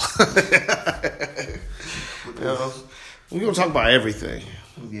asshole. We're going to talk about everything.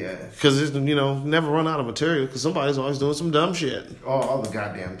 Yeah. Because, never run out of material because somebody's always doing some dumb shit. All the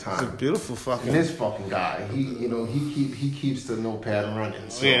goddamn time. It's a beautiful fucking... And this fucking guy, he keeps the notepad running.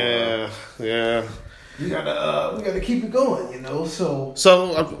 So, yeah. We gotta keep it going, So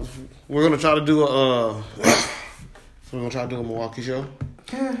we're going to try to do a Milwaukee show.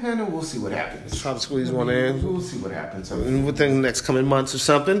 Yeah, and we'll see what happens. Let's try to squeeze one in. We'll see what happens. Within the next coming months or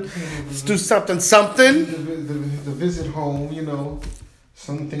something. Let's do something. The visit home,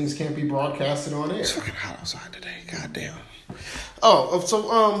 some things can't be broadcasted on air. It's fucking hot outside today. Goddamn. Oh,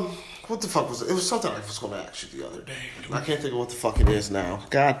 so, what the fuck was it? It was something I was going to ask you the other day. I can't think of what the fuck it is now.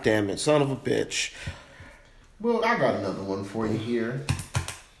 God damn it. Son of a bitch. Well, I got another one for you here.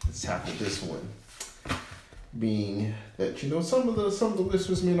 Let's tackle this one. Being that some of the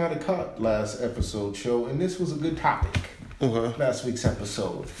listeners may not have caught last episode show, and this was a good topic. Last week's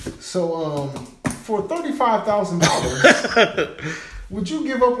episode. So, for $35,000, would you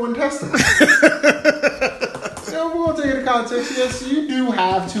give up one testicle? Yeah, we're gonna take it into context. Yes, you do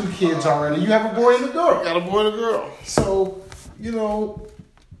have 2 kids already. You have a boy and a girl. Got a boy and a girl. So,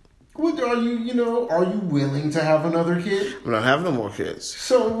 are you willing to have another kid? I'm not having no more kids.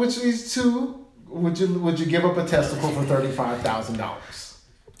 So, which of these 2 would you give up a testicle for $35,000?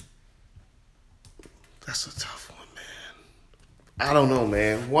 That's a tough one, man. I don't know,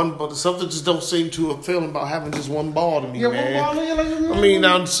 man. But something just don't seem to appeal about having just one ball to me, man. I mean,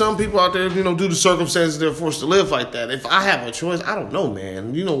 now some people out there, due to circumstances, they're forced to live like that. If I have a choice, I don't know,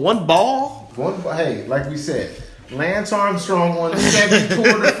 man. One ball. Hey, like we said, Lance Armstrong won 7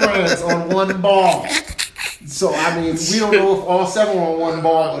 Tour de France on one ball. So, I mean, we don't know if all 7 were on one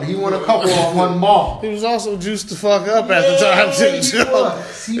ball, but he won a couple on one ball. He was also juiced the fuck up at the time, too.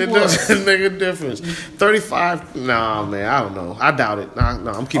 It doesn't make a difference. 35, nah, man, I don't know. I doubt it. No,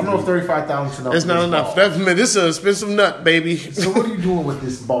 I'm keeping it. I don't know if $35,000 is enough. It's not enough. This is an expensive nut, baby. So, what are you doing with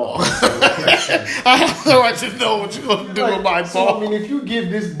this ball? I have no right to know what you're going to do with my ball. So, I mean, if you give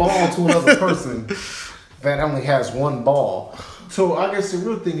this ball to another person that only has one ball, so I guess the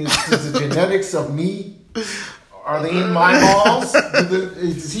real thing is the genetics of me. Are they in my balls?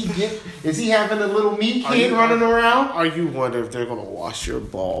 Is he having a little meat kid running around? Are you wondering if they're gonna wash your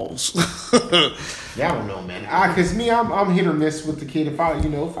balls? Yeah, I don't know, man. Cause me, I'm hit or miss with the kid. If I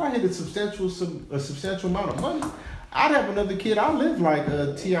hit a substantial amount of money, I'd have another kid. I live like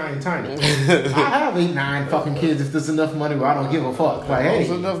T.I. and Tiny. I have 8, 9 fucking kids if there's enough money where I don't give a fuck. Like, hey, there's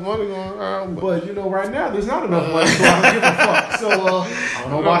enough money going around. But right now there's not enough money, so I don't give a fuck. So I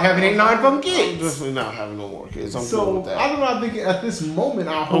don't know about having 8, 9 fucking kids. I'm definitely not having no more kids. I'm good with that. I don't know. I think at this moment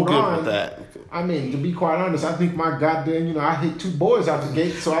I'll hold on. I'm good with that. I mean, to be quite honest, I think my goddamn, I hit 2 boys out the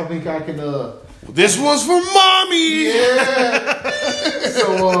gate, so I think I can. This one's for mommy. Yeah.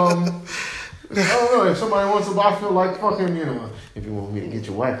 So I don't know if somebody wants to. I feel like fucking, if you want me to get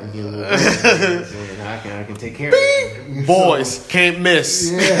your wife and get a little, I can take care of it. Boys can't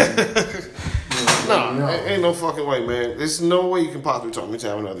miss. Yeah. No, ain't no fucking way, man. There's no way you can possibly talk me to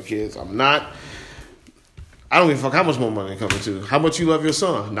having other kids. I don't give a fuck how much more money coming to. How much you love your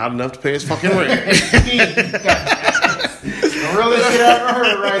son? Not enough to pay his fucking rent. The realest shit I ever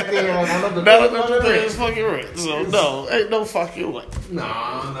heard right there. Not enough to pay his fucking rent. So no, ain't no fucking way. No.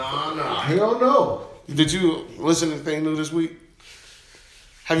 Hell no. Did you listen to anything new this week?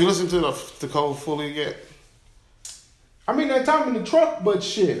 Have you listened to the Code fully yet? I mean, that time in the truck, but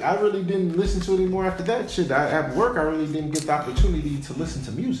shit, I really didn't listen to it anymore after that shit. At work, I really didn't get the opportunity to listen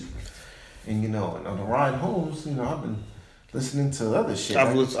to music. And, and on the ride home, I've been listening to other shit.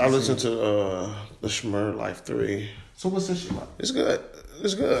 I listened to the Schmur Life 3. So what's this shit like? It's good.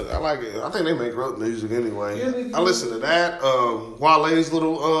 I like it. I think they make rock music anyway. Yeah, I listened to that. Wale's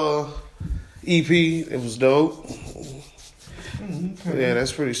little EP. It was dope. Okay. Yeah,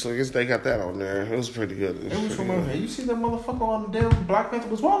 that's pretty slick. They got that on there. It was pretty good. You see that motherfucker on the damn Black Panther?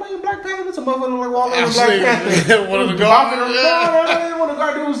 Was Wale in Black Panther? It's a motherfucker like Wale in Black Panther. One of the guards. One of the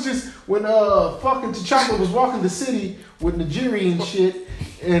guards. It was just when fucking T'Challa was walking the city with Nigerian shit,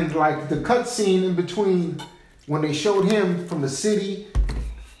 and like the cut scene in between when they showed him from the city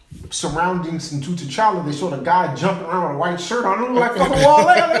surroundings into T'Challa, they showed a guy jumping around with a white shirt on. It looked like fucking Wale.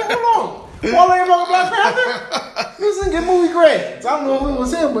 I'm like, hold on. Wale ain't like Black Panther? This nigga get movie grades. I don't know if it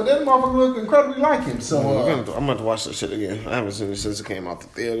was him, but that motherfucker looked incredibly like him. So I'm going to watch that shit again. I haven't seen it since it came out the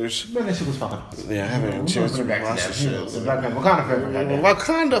theaters. Man, that shit was fucking awesome. Yeah, I haven't had a chance to watch that shit. Wakanda forever.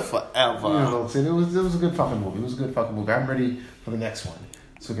 Wakanda forever. You know what I'm saying? It was a good fucking movie. I'm ready for the next one.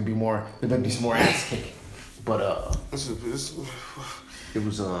 So it can be more, there better be some more ass kicking. But it was this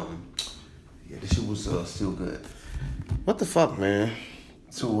shit was still good. What the fuck, man?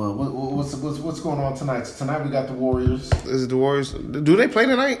 So what's going on tonight? So tonight we got the Warriors. Is it the Warriors? Do they play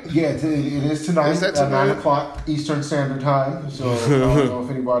tonight? Yeah, it is tonight. Is that tonight? At 9:00 Eastern Standard Time. So I don't know if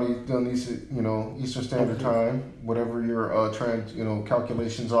anybody's done these, Eastern Standard Time. Whatever your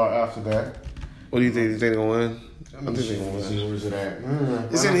calculations are after that. What do you think? They're gonna win? I think they're gonna win. Where's it at?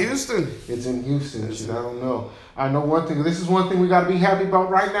 It's in Houston. It's in Houston. I don't know. I know one thing. This is one thing we got to be happy about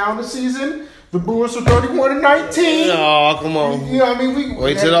right now in the season. The Brewers are 31-19. Oh, come on. You know what I mean? We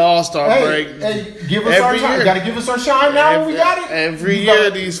wait till the All-Star break. Hey, give us our time. You got to give us our shine now when we got it. Every year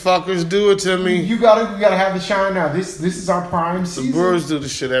these fuckers do it to me. We gotta have the shine now. This is our prime season. The Brewers do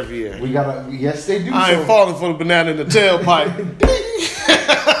this shit every year. Yes, they do. I ain't falling for the banana in the tailpipe.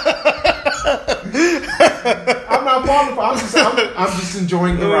 I'm not falling for. I'm just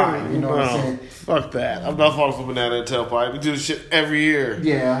enjoying the ride. You know what I'm saying? Fuck that. I'm not falling for banana in the tailpipe. We do this shit every year.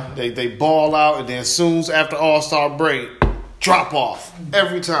 Yeah. They ball out, and then as soon as after All-Star break, drop off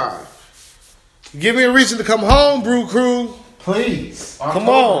every time. Give me a reason to come home, Brew Crew. Please. Come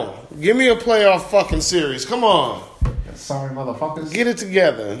on. Give me a playoff fucking series. Come on. Sorry, motherfuckers. Get it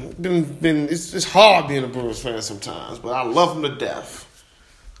together. It's hard being a Brewers fan sometimes, but I love them to death.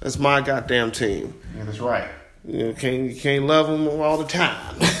 That's my goddamn team. Yeah, that's right. You can't love them all the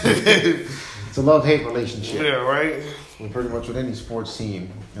time. It's a love-hate relationship. Yeah, right? Pretty much with any sports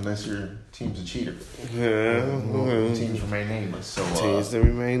team, unless your team's a cheater. Yeah. Teams remain nameless. So teams that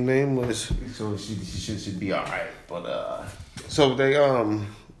remain nameless. So she should be all right. But so they're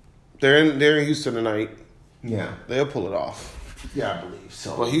in Houston tonight. Yeah, they'll pull it off. Yeah, I believe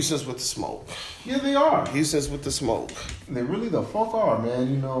so. Well, Houston's with the smoke. Yeah, they are. Houston's with the smoke. They really the fuck are,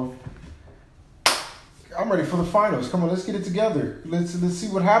 man. You know, I'm ready for the finals. Come on, let's get it together. Let's see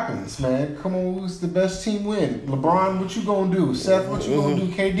what happens, man. Come on, who's the best team win? LeBron, what you gonna do? Seth, what you gonna do?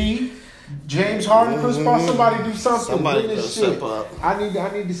 KD, James Harden, Chris Paul. Somebody do something. Somebody bring this shit up. I need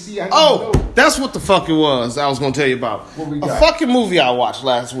to see. I need to know. That's what the fuck it was. I was gonna tell you about a fucking movie I watched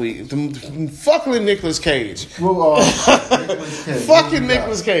last week. Fucking Nicolas Cage. Fucking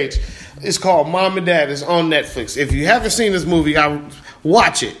Nicolas Cage. It's called Mom and Dad. It's on Netflix. If you haven't seen this movie,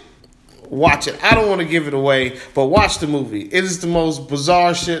 watch it. Watch it. I don't want to give it away, but watch the movie. It is the most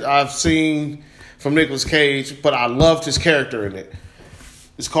bizarre shit I've seen from Nicolas Cage, but I loved his character in it.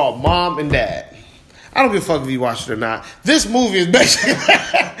 It's called Mom and Dad. I don't give a fuck if you watch it or not. This movie is basically...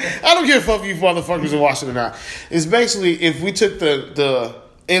 I don't give a fuck if you motherfuckers watch it or not. It's basically if we took the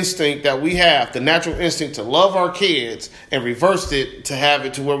instinct that we have, the natural instinct to love our kids, and reversed it to have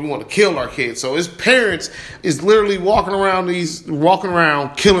it to where we want to kill our kids. So his parents is literally walking around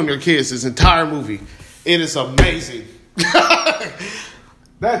killing their kids this entire movie. It is amazing.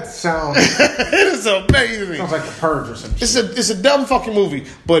 That sounds... It is amazing. Sounds like The Purge or some shit. It's a dumb fucking movie.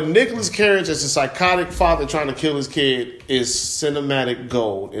 But Nicolas Cage as a psychotic father trying to kill his kid is cinematic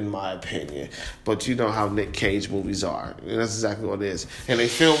gold, in my opinion. But you know how Nick Cage movies are. And that's exactly what it is. And they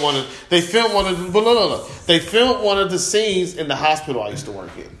filmed one of the scenes in the hospital I used to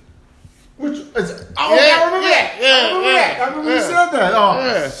work in. I remember that. I remember you said that.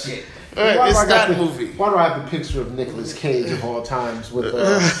 Oh, shit. It's that movie. Why do I have the picture of Nicolas Cage of all times with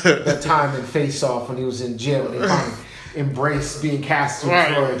that time in Face Off when he was in jail and he finally embraced being cast in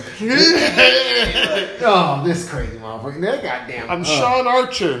Freud? Oh, this crazy motherfucker. That goddamn. I'm Sean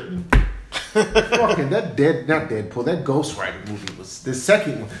Archer. Fucking not Deadpool. That Ghost Rider movie was the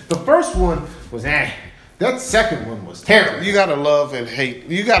second one. The first one was That second one was terrible. You gotta love and hate.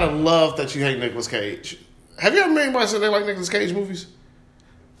 You gotta love that you hate Nicolas Cage. Have you ever made anybody say they like Nicolas Cage movies?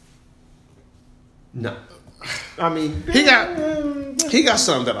 No. I mean, he got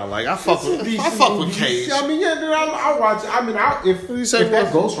something that I like. I fuck with Cage. I mean, I watch. I mean, if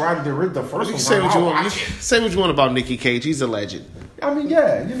that Ghost Rider the first one, say what you want. Say what you want about Nicky Cage. He's a legend. I mean,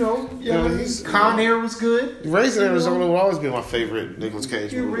 Con Air was good. Raising Arizona will always be my favorite Nicolas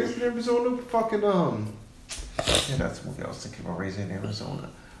Cage movie. Raising Arizona, fucking that's the movie I was thinking about. Raising Arizona.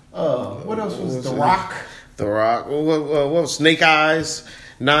 What else was The Rock? The Rock. What was Snake Eyes?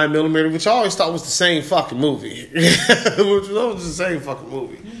 9mm, which I always thought was the same fucking movie. Which was the same fucking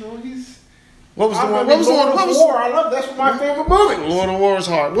movie. You know, What was the one? Lord of War. I love that's my favorite movie. Lord of War is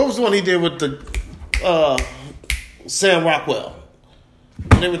hard. What was the one he did with the Sam Rockwell?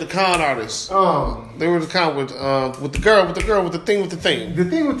 They were the con artists. They were the con with the girl with the thing. The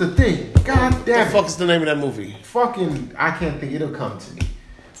thing with the thing. God damn. What the fuck is the name of that movie? Fucking, I can't think. It'll come to me.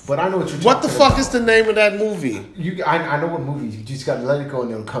 But I know what you're talking about. What the fuck is the name of that movie? I know what movie. You just gotta let it go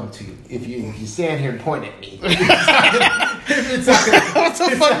and it'll come to you. If you stand here and point at me, what the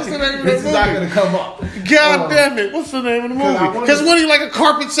fuck is the name of that movie? It's not gonna come up. God damn it! What's the name of the movie? Because wasn't he like a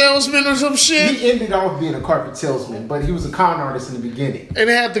carpet salesman or some shit? He ended off being a carpet salesman, but he was a con artist in the beginning. And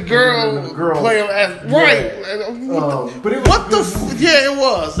had the girl play him as right. But it was it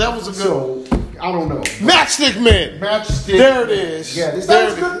was. That was a good. So, I don't know. Matchstick Men. There it is. Yeah, this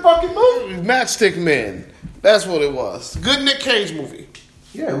was a good fucking movie. Matchstick Men. That's what it was. Good Nick Cage movie.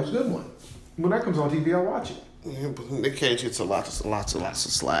 Yeah, it was a good one. When that comes on TV, I'll watch it. Yeah, but Nick Cage gets lots of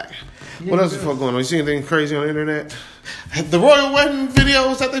slack. Yeah, what else is going on? You see anything crazy on the internet? The royal wedding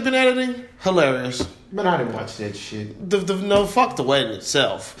videos that they've been editing? Hilarious. But I didn't watch that shit. No, fuck the wedding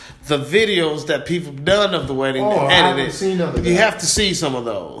itself. The videos that people done of the wedding and edited. I haven't seen none of that. You have to see some of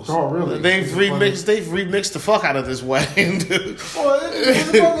those. Oh, really? They've remixed the fuck out of this wedding, dude. Well,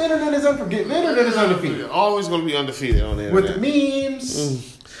 the internet is unforgiving. The internet is undefeated. Always going to be undefeated on the internet. With the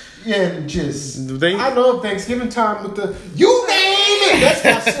memes. Yeah, just I love Thanksgiving time with the you name That's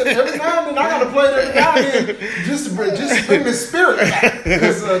my shit. Every now and then I gotta play it every now and then just to bring the spirit back.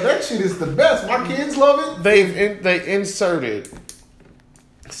 Because that shit is the best. My kids love it. They inserted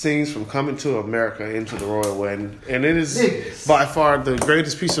scenes from Coming to America into the Royal Wedding, and it is by far the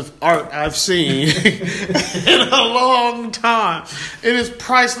greatest piece of art I've seen in a long time. It is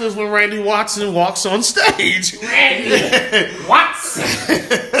priceless when Randy Watson walks on stage. Randy Watson.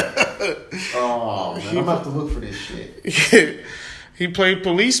 Oh man, I'm gonna have to look for this shit. He played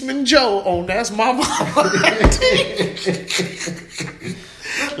Policeman Joe on That's My Mama.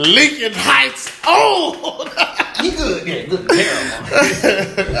 Lincoln Heights. Oh, he good. Yeah, good.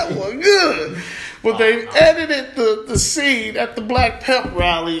 Terrible. That was good. But they edited the scene at the Black Pep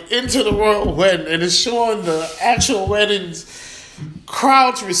rally into the royal wedding, and it's showing the actual wedding's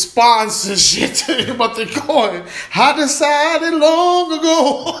crowd's response and shit. But they're going, I decided long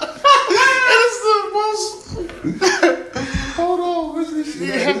ago. It's the most. Hold on, what's this shit?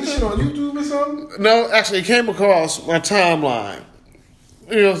 Is this shit on YouTube or something? No, actually, it came across my timeline.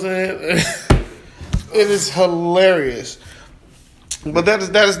 You know what I'm saying? It is hilarious. But that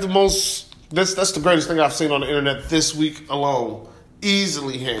is the most. That's the greatest thing I've seen on the internet this week alone.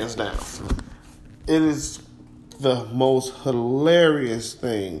 Easily, hands down. It is the most hilarious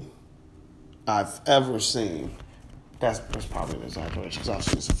thing I've ever seen. That's probably an exaggeration because I've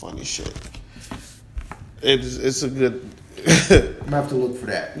seen some funny shit. It's a good. I'm gonna have to look for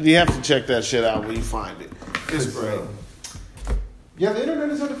that. You have to check that shit out when you find it. It's great. Yeah, the internet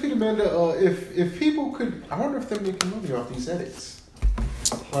is undefeated, man. If people could, I wonder if they're making money off these edits.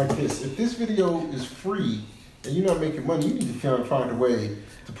 Like this, if this video is free and you're not making money, you need to find a way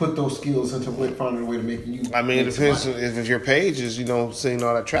to put those skills into finding a way to make you. I mean, it depends if your page is, seeing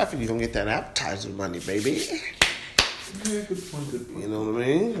all that traffic, you're gonna get that advertiser money, baby. Yeah, good point. You know what I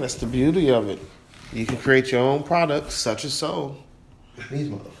mean? That's the beauty of it. You can create your own product, such as so. These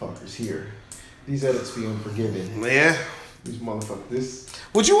motherfuckers here, these edits be unforgiving. Yeah. These motherfuckers.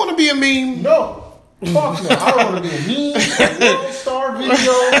 Would you want to be a meme? No. Fuck no. I don't want to be a meme, a world star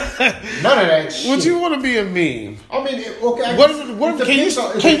video. None of that shit. Would you want to be a meme? I mean, okay.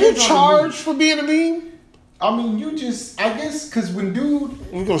 Can you charge for being a meme? I mean, I guess, because when dude,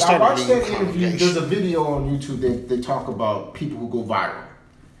 We're gonna start I watched that interview. There's a video on YouTube they talk about people who go viral.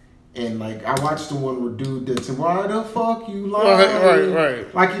 And, like, I watched the one where dude that said, why the fuck you lying?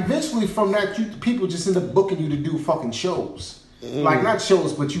 Right. Like, eventually from that, people just end up booking you to do fucking shows. Like, not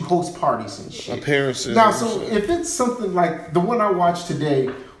shows, but you host parties and shit. Appearances. Now, so if it's something like the one I watched today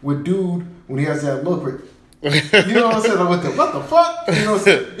with dude, when he has that look, you know what I'm saying? Like, what the fuck? You know what I'm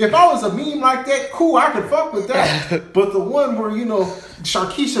saying? If I was a meme like that, cool, I could fuck with that. But the one where,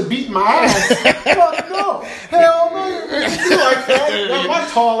 Sharkeisha beat my ass, fuck no. Hell no, you like that. That's my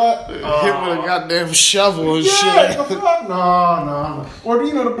tall ass. Hit with a goddamn shovel and shit. Yeah, the fuck? No. Or,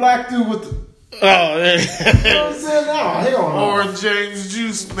 the black dude with the... Oh, yeah. You know what I'm saying? No, hell no. Or James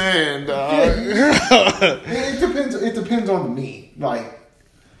Juice Man, dog. It depends on the meme.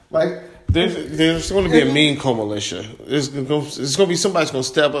 Like there's going to be a meme militia. It's going to be somebody's going to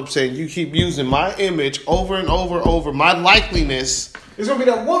step up saying, you keep using my image over and over, my likeliness. It's going to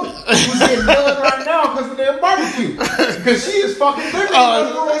be that woman who's getting yelled right now because of their barbecue. Because she is fucking different.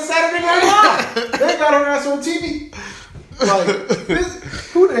 On Saturday Night Live. They got her ass on TV.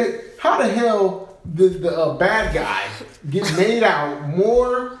 Like, how the hell did the bad guy get made out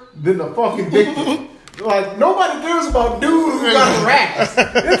more than the fucking victim? Like, nobody cares about dude who got harassed.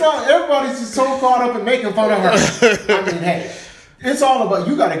 Everybody's just so caught up in making fun of her. I mean, hey, it's all about,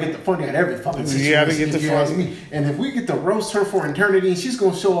 you gotta get the funny out of every fucking situation. You gotta get the funny. And if we get to roast her for eternity, she's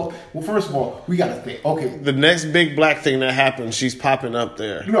gonna show up. Well, first of all, we gotta think, okay. The next big black thing that happens, she's popping up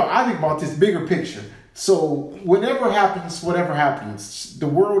there. I think about this bigger picture. So, whatever happens, the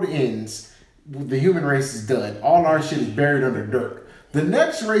world ends, the human race is done, all our shit is buried under dirt. The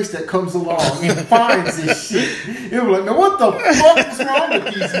next race that comes along and finds this shit, it'll be like, man, what the fuck is wrong with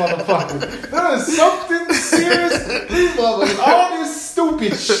these motherfuckers? There is something serious. These motherfuckers, all this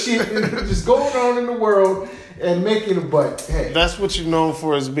stupid shit just going on in the world and making a butt. Hey. That's what you're known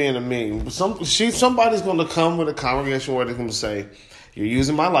for as being a meme. Somebody's going to come with a congregation where they're going to say, you're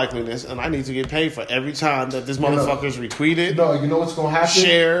using my likeliness, and I need to get paid for every time that this motherfucker's retweeted. No, you know what's going to happen?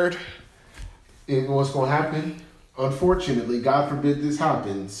 Shared. You know what's going to happen? Unfortunately, God forbid this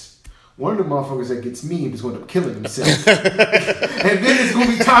happens, one of the motherfuckers that gets memed is going to end up killing himself. And then it's going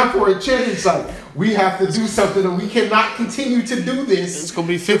to be time for a change. It's like, we have to do something and we cannot continue to do this. It's going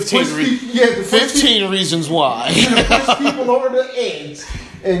to be 15 reasons why. To push people over the edge.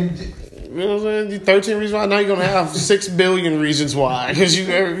 And You know what I'm saying? 13 reasons why. Now you're gonna have 6 billion reasons why. Because you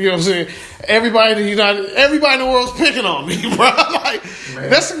know what I'm saying. Everybody in the world's picking on me, bro. Like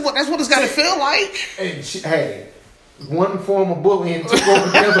that's what it's got to feel like. Hey, one form of bullying took over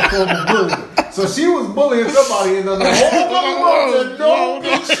the other form of bullying. So she was bullying somebody, and then the whole other world said, "No,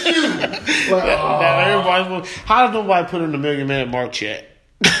 it's you." Like, how did nobody put in the Million Man mark yet?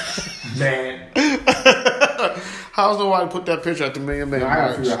 Man. How's nobody put that picture at the Million Man? I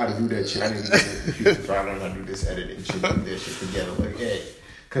gotta figure out how to do that shit. I need to I don't know how to do this editing shit, put this shit together. Like, hey,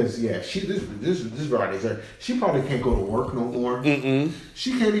 cause this right is her. She probably can't go to work no more.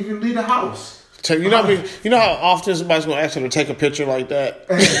 She can't even leave the house. You know how often somebody's gonna ask her to take a picture like that?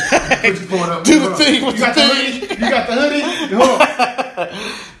 Hey, do the thing with the thing. You got the hoodie? Hold on.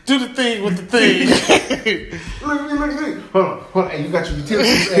 Do the thing with the thing. Look at me. Hold on. Hey, you got your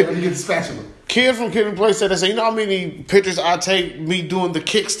utensils. Hey, let me get the spatula. Kid from Kid and Play said, you know how many pictures I take me doing the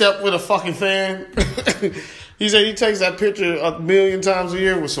kick step with a fucking fan? He said he takes that picture 1,000,000 times a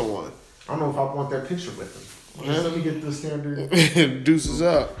year with someone. I don't know if I want that picture with him. Let me get the standard. Deuces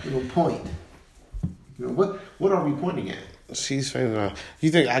up. Point. What are we pointing at? She's figuring out. You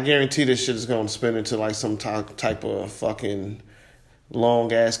think, I guarantee this shit is going to spin into like some type of fucking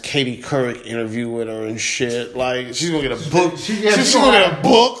long ass Katie Couric interview with her and shit. Like she's gonna get a book. She's gonna get a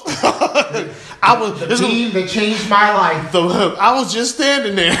book. The team that changed my life. I was just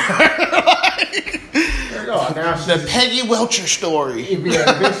standing there. Now the Peggy Welcher story.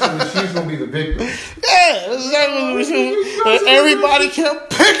 Eventually she's gonna be the victim. Yeah, exactly. Everybody kept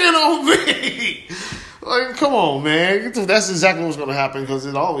picking on me. Like, come on, man. That's exactly what's going to happen because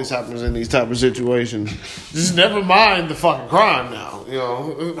it always happens in these type of situations. Just never mind the fucking crime now, you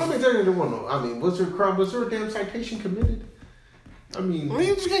know. I mean, there ain't one. I mean, was there a crime? Was there a damn citation committed? I mean,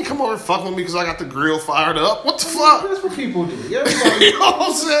 you just can't come over and fuck with me because I got the grill fired up. What the fuck? That's what people do. You know what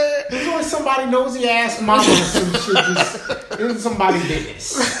I'm saying? There's always somebody nosy ass mama or some shit just in somebody's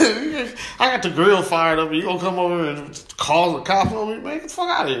business. I got the grill fired up and you gonna come over and call the cops on me? Man, get the fuck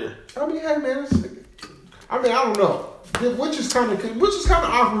out of here. I mean, hey, man. I don't know. Which is kind of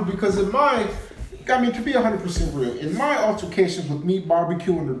awkward because to be 100% real, in my altercations with meat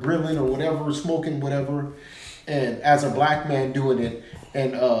barbecuing or grilling or whatever, smoking whatever, and as a black man doing it,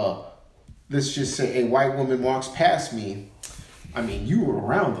 and let's just say a white woman walks past me, I mean, you were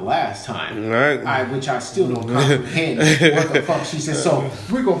around the last time, right? Which I still don't comprehend what the fuck she said. So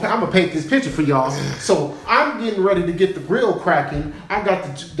I'm gonna paint this picture for y'all. So I'm getting ready to get the grill cracking. I got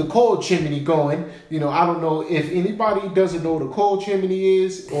the coal chimney going. You know, I don't know if anybody doesn't know what a coal chimney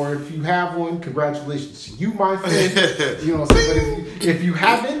is, or if you have one, congratulations to you, my friend. You know what I'm saying? But if you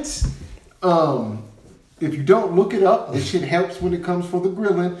haven't, if you don't, look it up. This shit helps when it comes for the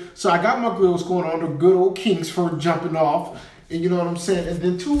grilling. So I got my grills going on, the good old Kingsford jumping off. And you know what I'm saying? And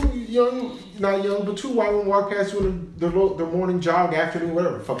then two white women walk past doing their morning jog, afternoon,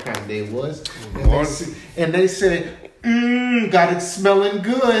 whatever the fuck kind of day it was. And they said, got it smelling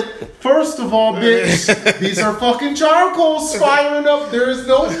good. First of all, bitch, these are fucking charcoals firing up. There is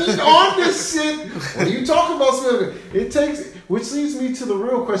no meat on this shit. What are you talking about smelling good? Which leads me to the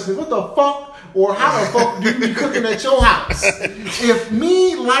real question. What the fuck? Or how the fuck do you be cooking at your house? If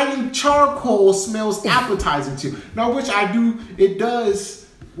me lighting charcoal smells appetizing to you. Now, which I do, it does,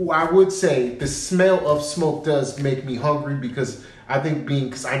 I would say, the smell of smoke does make me hungry because I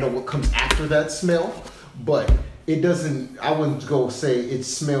know what comes after that smell. But it doesn't, I wouldn't go say it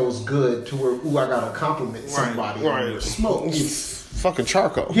smells good to where, I gotta compliment somebody on their smoke. It's fucking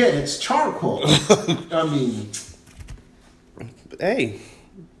charcoal. Yeah, it's charcoal. I mean, hey.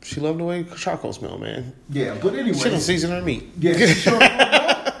 She loved the way charcoal smell, man. Yeah, but anyway. She don't season her meat. Yeah, sure.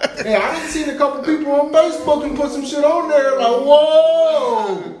 Hey, I done seen a couple people on Facebook and put some shit on there like,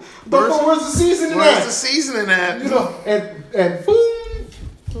 whoa. But where's the seasoning at? Where's the seasoning at? You know, and boom.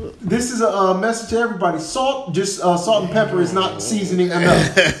 This is a message to everybody. Salt and pepper is not seasoning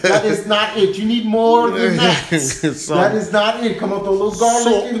enough. That is not it. You need more than that. That is not it. Come on, throw a little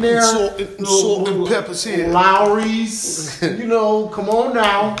garlic in there. Salt and peppers here. Lowry's. You know, come on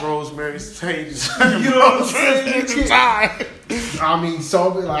now. Rosemary's Sage. You know what I'm saying? I mean, so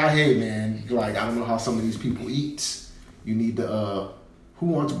like, hey man, like I don't know how some of these people eat. You need to who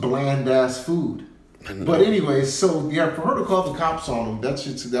wants bland ass food? But anyways, so yeah, for her to call the cops on him,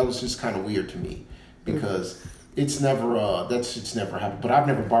 that was just kind of weird to me because it's never happened. But I've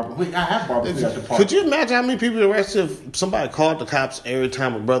never barbecued. I have barbecued at the park. Could you imagine how many people arrested if somebody called the cops every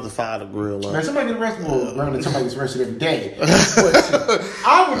time a brother fired a grill up? Man, somebody get arrested. Well, granted, somebody gets arrested every day. But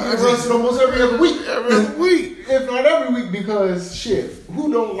I would get arrested almost every other week. Every other week, if not every week, because shit,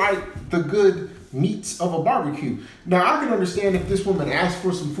 who don't like the good meats of a barbecue. Now, I can understand if this woman asked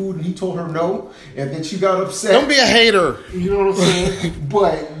for some food and he told her no, and then she got upset. Don't be a hater. You know what I'm saying?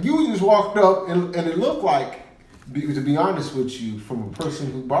 But you just walked up, and it looked like, to be honest with you, from a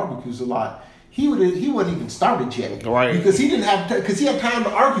person who barbecues a lot, he wouldn't even started yet, right? Because he didn't have because he had time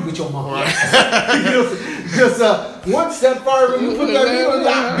to argue with your mom. Right. Because once that fire you put that meat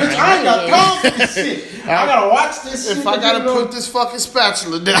on, bitch, I ain't got time for this shit. I gotta watch this shit. If I gotta put this fucking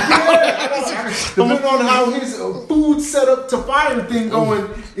spatula down, depending on how his food set up to fire thing going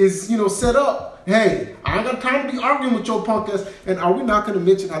is, set up. Hey, I ain't got time to be arguing with your punk ass. And are we not going to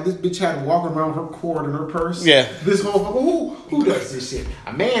mention how this bitch had to walk around her cord in her purse? Yeah. This whole who does this shit?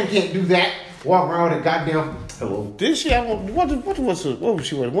 A man can't do that. Walk around with a goddamn hello. Did she have what was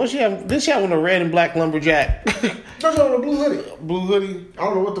she wearing? Did she have on a red and black lumberjack? No, on a blue hoodie. Blue hoodie. I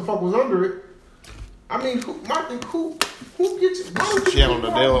don't know what the fuck was under it. I mean, who gets it? She had on the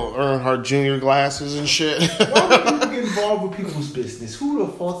Dale Earnhardt Jr. glasses and shit. Why would people get involved with people's business? Who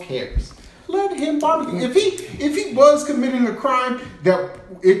the fuck cares? Let him barbecue. If he was committing a crime, that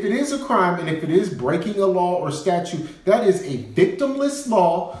if it is a crime and if it is breaking a law or statute, that is a victimless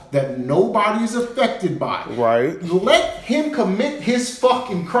law that nobody is affected by. Right. Let him commit his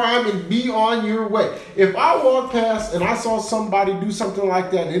fucking crime and be on your way. If I walk past and I saw somebody do something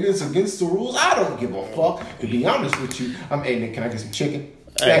like that and it is against the rules, I don't give a fuck. To be honest with you, hey Nick, can I get some chicken?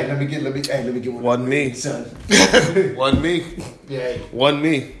 Hey, let me get one. Wasn't me, son. Wasn't me. Yeah. Wasn't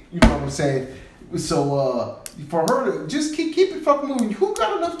me. You know what I'm saying? So, for her to just keep it fucking moving, who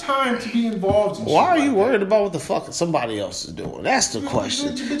got enough time to be involved in shit? Why are you worried about what the fuck somebody else is doing? That's the question.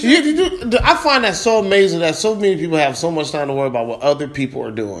 I find that so amazing that so many people have so much time to worry about what other people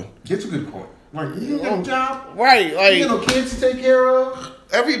are doing. That's a good point. Like, you got a job? Right. Like, you got no kids to take care of?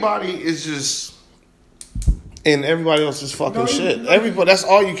 Everybody is just in everybody else's fucking shit. Everybody, that's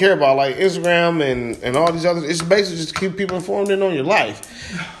all you care about. Like Instagram and all these other. It's basically just keep people informed and on your life.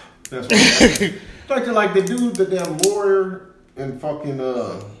 That's what like the dude, the damn lawyer in fucking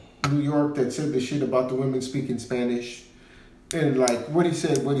New York that said the shit about the women speaking Spanish, and like what he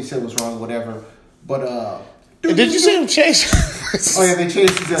said was wrong, whatever. But did you see him chase? Oh yeah, they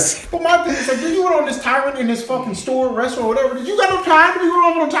chased his ass. But my thing is like, did you went on this tyrant in this fucking store, restaurant, whatever? Did you got no time to be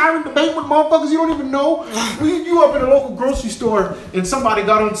going on a tyrant debate with motherfuckers you don't even know? You up in a local grocery store and somebody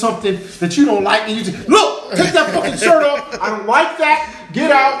got on something that you don't like, and you just look, take that fucking shirt off. I don't like that. Get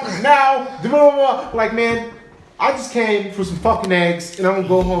out now. Blah, blah, blah. Like, man, I just came for some fucking eggs and I'm gonna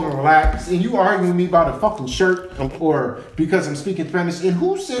go home and relax. And you arguing with me about a fucking shirt or because I'm speaking Spanish. And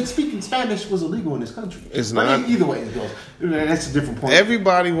who said speaking Spanish was illegal in this country? It's not. I mean, either way it goes. That's a different point.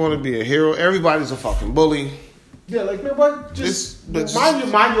 Everybody want to be a hero. Everybody's a fucking bully. Yeah, like, man, what? Just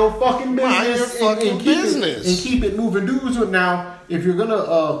mind your fucking business. Mind your fucking business. And keep it moving. Dudes, now, if you're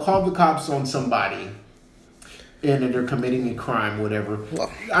gonna call the cops on somebody and they're committing a crime, whatever.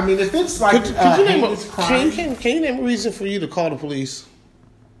 Well, I mean, if it's like can you name a reason for you to call the police?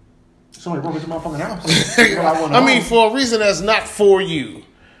 Somebody broke into my fucking house. I mean, for a reason that's not for you.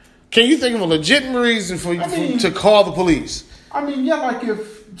 Can you think of a legitimate reason for you to call the police? I mean, yeah, like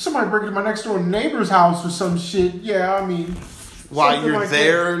if somebody breaks into my next door neighbor's house or some shit, yeah, I mean. While you're like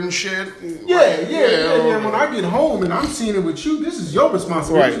there and shit? Yeah. When I get home and I'm seeing it with you, this is your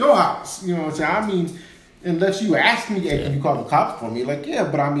responsibility. It's your house. You know what I'm saying? I mean, unless you ask me, hey, can you call the cops for me? Like, yeah,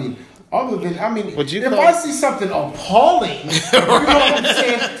 but I mean, other than, if I see something appalling, you know what I'm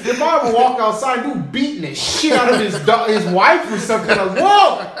saying? If I would walk outside, dude beating the shit out of his wife or something, like,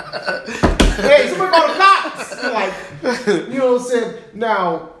 whoa! Hey, somebody call the cops! Like, you know what I'm saying?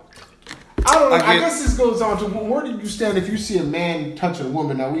 Now, I don't know. I guess this goes on to where do you stand if you see a man touch a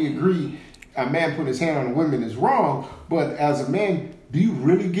woman? Now, we agree a man put his hand on a woman is wrong, but as a man, do you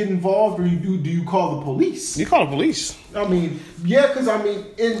really get involved or do you call the police? You call the police. I mean, yeah, because I mean,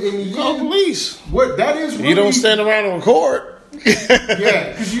 in the call the police. What that is, really, you don't stand around and record. Yeah,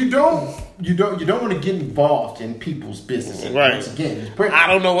 because you don't want to get involved in people's business. Right. Once again, I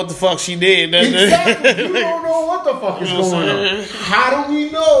don't know what the fuck she did. Exactly. You don't know what the fuck is going on. How do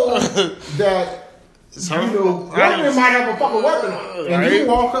we know that? Women might have a fucking weapon on, and you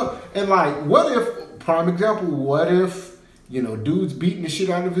walk up and like, what if? Prime example. What if? Dude's beating the shit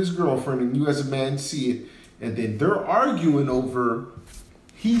out of his girlfriend, and you as a man see it, and then they're arguing over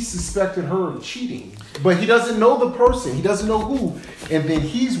he suspected her of cheating, but he doesn't know the person, he doesn't know who, and then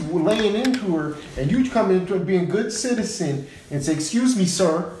he's laying into her, and you come into it being a good citizen and say, "Excuse me,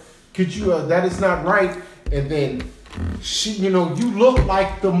 sir, could you? That is not right," and then you look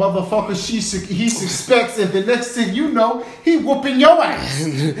like the motherfucker he suspects, and the next thing you know, he whooping your ass.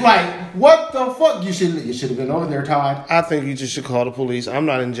 Like, what the fuck? You should have been over there, Todd. I think you just should call the police. I'm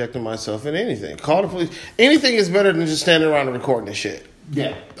not injecting myself in anything. Call the police. Anything is better than just standing around and recording this shit.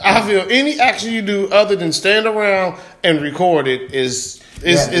 Yeah. I feel any action you do other than stand around and record it is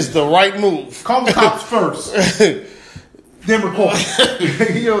the right move. Call the cops first. Then record.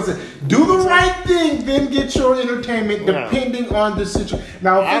 You know what I'm saying? Do the right thing, then get your entertainment depending on the situation.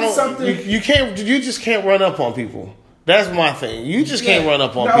 Now, if it's something you just can't run up on people. That's my thing. You just can't run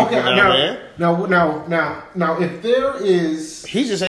up on people, man. Now, if there is, he just